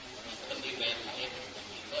seperti bayar lain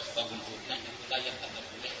itu sebab bentuknya itulah yang tak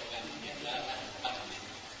boleh dengan dia.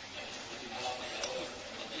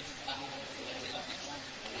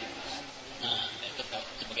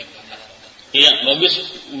 Iya,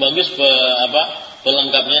 bagus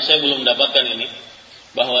pelengkapnya saya belum dapatkan ini.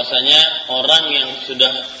 Bahwasanya orang yang sudah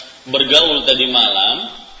bergaul tadi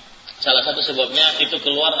malam, salah satu sebabnya itu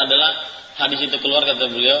keluar adalah hadis itu keluar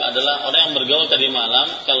kata beliau adalah orang yang bergaul tadi malam,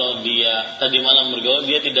 kalau dia tadi malam bergaul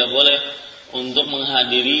dia tidak boleh untuk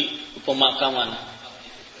menghadiri pemakaman.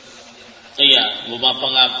 Iya,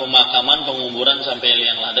 pemakaman, penguburan sampai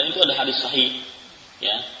liang lahat, dan itu ada hadis sahih.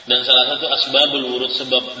 Ya, dan salah satu asbabul wurud,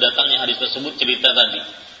 sebab datangnya hadis tersebut cerita tadi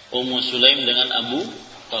Ummu Sulaim dengan Abu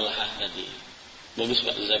Talhah tadi. Bagus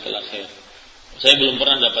Pak, jazakallahu khair. Saya belum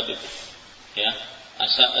pernah dapat itu. Ya,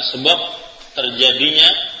 sebab terjadinya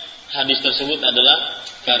hadis tersebut adalah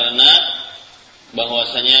karena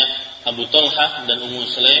bahwasanya Abu Talhah dan Ummu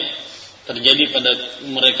Sulaim terjadi pada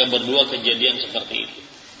mereka berdua kejadian seperti itu.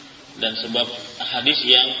 Dan sebab hadis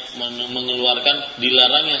yang mengeluarkan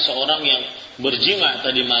dilarangnya seorang yang berjima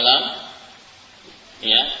tadi malam,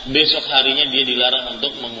 ya, besok harinya dia dilarang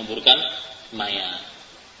untuk menguburkan mayat.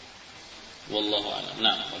 Wallahu a'lam.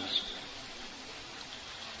 Nah, bagus.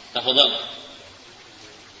 Tafadhal.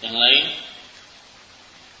 Yang lain?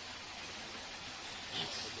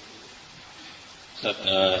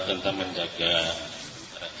 Tentang menjaga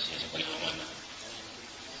rahasia sebagai amanah.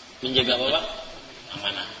 Menjaga apa Pak?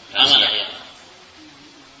 Amanah. Amanah ya.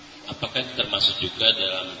 Apakah termasuk juga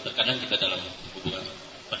dalam, terkadang kita dalam hubungan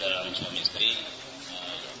dalam suami istri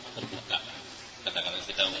terbuka, katakanlah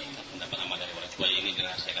kita mendapat amanah dari orang tua ini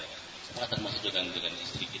dirahasiakan, apakah termasuk juga dengan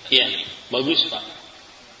istri kita sendiri? Bagus Pak.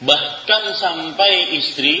 Bahkan sampai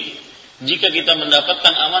istri, jika kita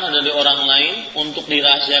mendapatkan amanah dari orang lain untuk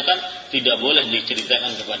dirahasiakan, tidak boleh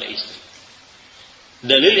diceritakan kepada istri.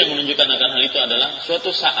 Dalil yang menunjukkan akan hal itu adalah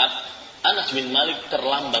suatu saat Anas bin Malik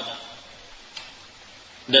terlambat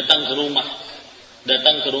datang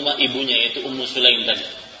ke rumah ibunya, yaitu Ummu Sulaim tadi.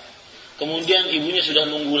 Kemudian ibunya sudah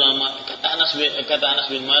nunggu lama. Kata Anas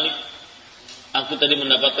bin Malik, aku tadi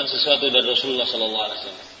mendapatkan sesuatu dari Rasulullah sallallahu alaihi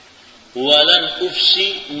wasallam. Walan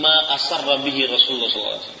ufsi ma asarra bihi Rasulullah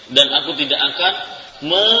sallallahu alaihi wasallam. Dan aku tidak akan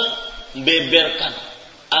membeberkan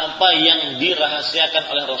apa yang dirahasiakan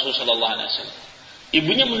oleh Rasul sallallahu alaihi wasallam.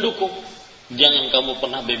 Ibunya mendukung, jangan kamu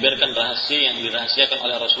pernah beberkan rahasia yang dirahasiakan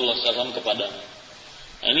oleh Rasulullah sallallahu alaihi wasallam kepadamu.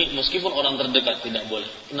 Nah, ini meskipun orang terdekat tidak boleh.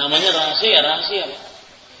 Namanya rahasia, rahasia.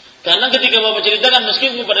 Karena ketika Bapak ceritakan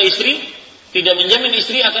meskipun kepada istri, tidak menjamin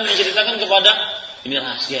istri akan menceritakan kepada, ini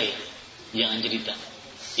rahasia ya, jangan cerita.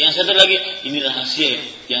 Yang satu lagi, ini rahasia ya,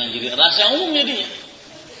 jangan cerita. Rahasia umum jadinya.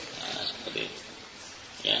 Nah, seperti itu.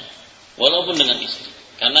 Ya. Walaupun dengan istri,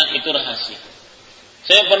 karena itu rahasia.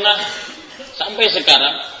 Saya pernah sampai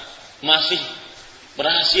sekarang masih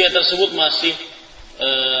rahasia tersebut masih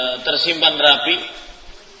tersimpan rapi.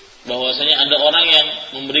 Bahwasanya ada orang yang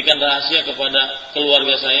memberikan rahasia kepada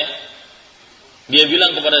keluarga saya. Dia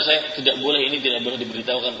bilang kepada saya, tidak boleh, ini tidak boleh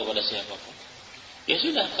diberitahukan kepada siapapun. Ya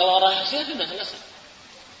sudah, kalau rahasia sudah selesai.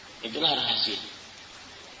 Itulah rahasia.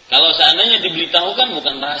 Kalau seandainya diberitahukan,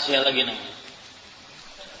 bukan rahasia lagi namanya.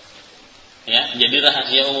 Ya, jadi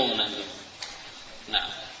rahasia umum nanti. Nah,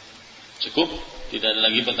 Cukup? Tidak ada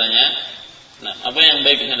lagi pertanyaan? Nah, apa yang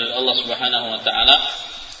baik dari Allah Subhanahu wa taala,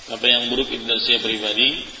 apa yang buruk itu dari saya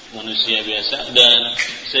pribadi, manusia biasa. Dan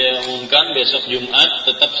saya umumkan besok Jumat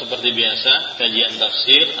tetap seperti biasa kajian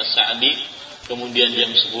tafsir As-Sa'di, kemudian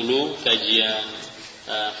jam 10 kajian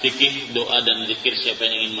fikih, doa dan zikir siapa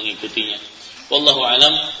yang ingin mengikutinya. Wallahu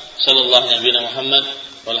alam, sallallahu nabiyana Muhammad,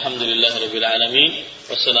 walhamdulillahirabbil alamin.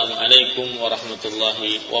 Wassalamualaikum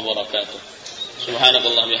warahmatullahi wabarakatuh.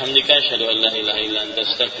 Subhanakallah bihamdika asyhadu an la ilaha illa anta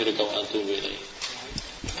astaghfiruka wa atubu ilaik.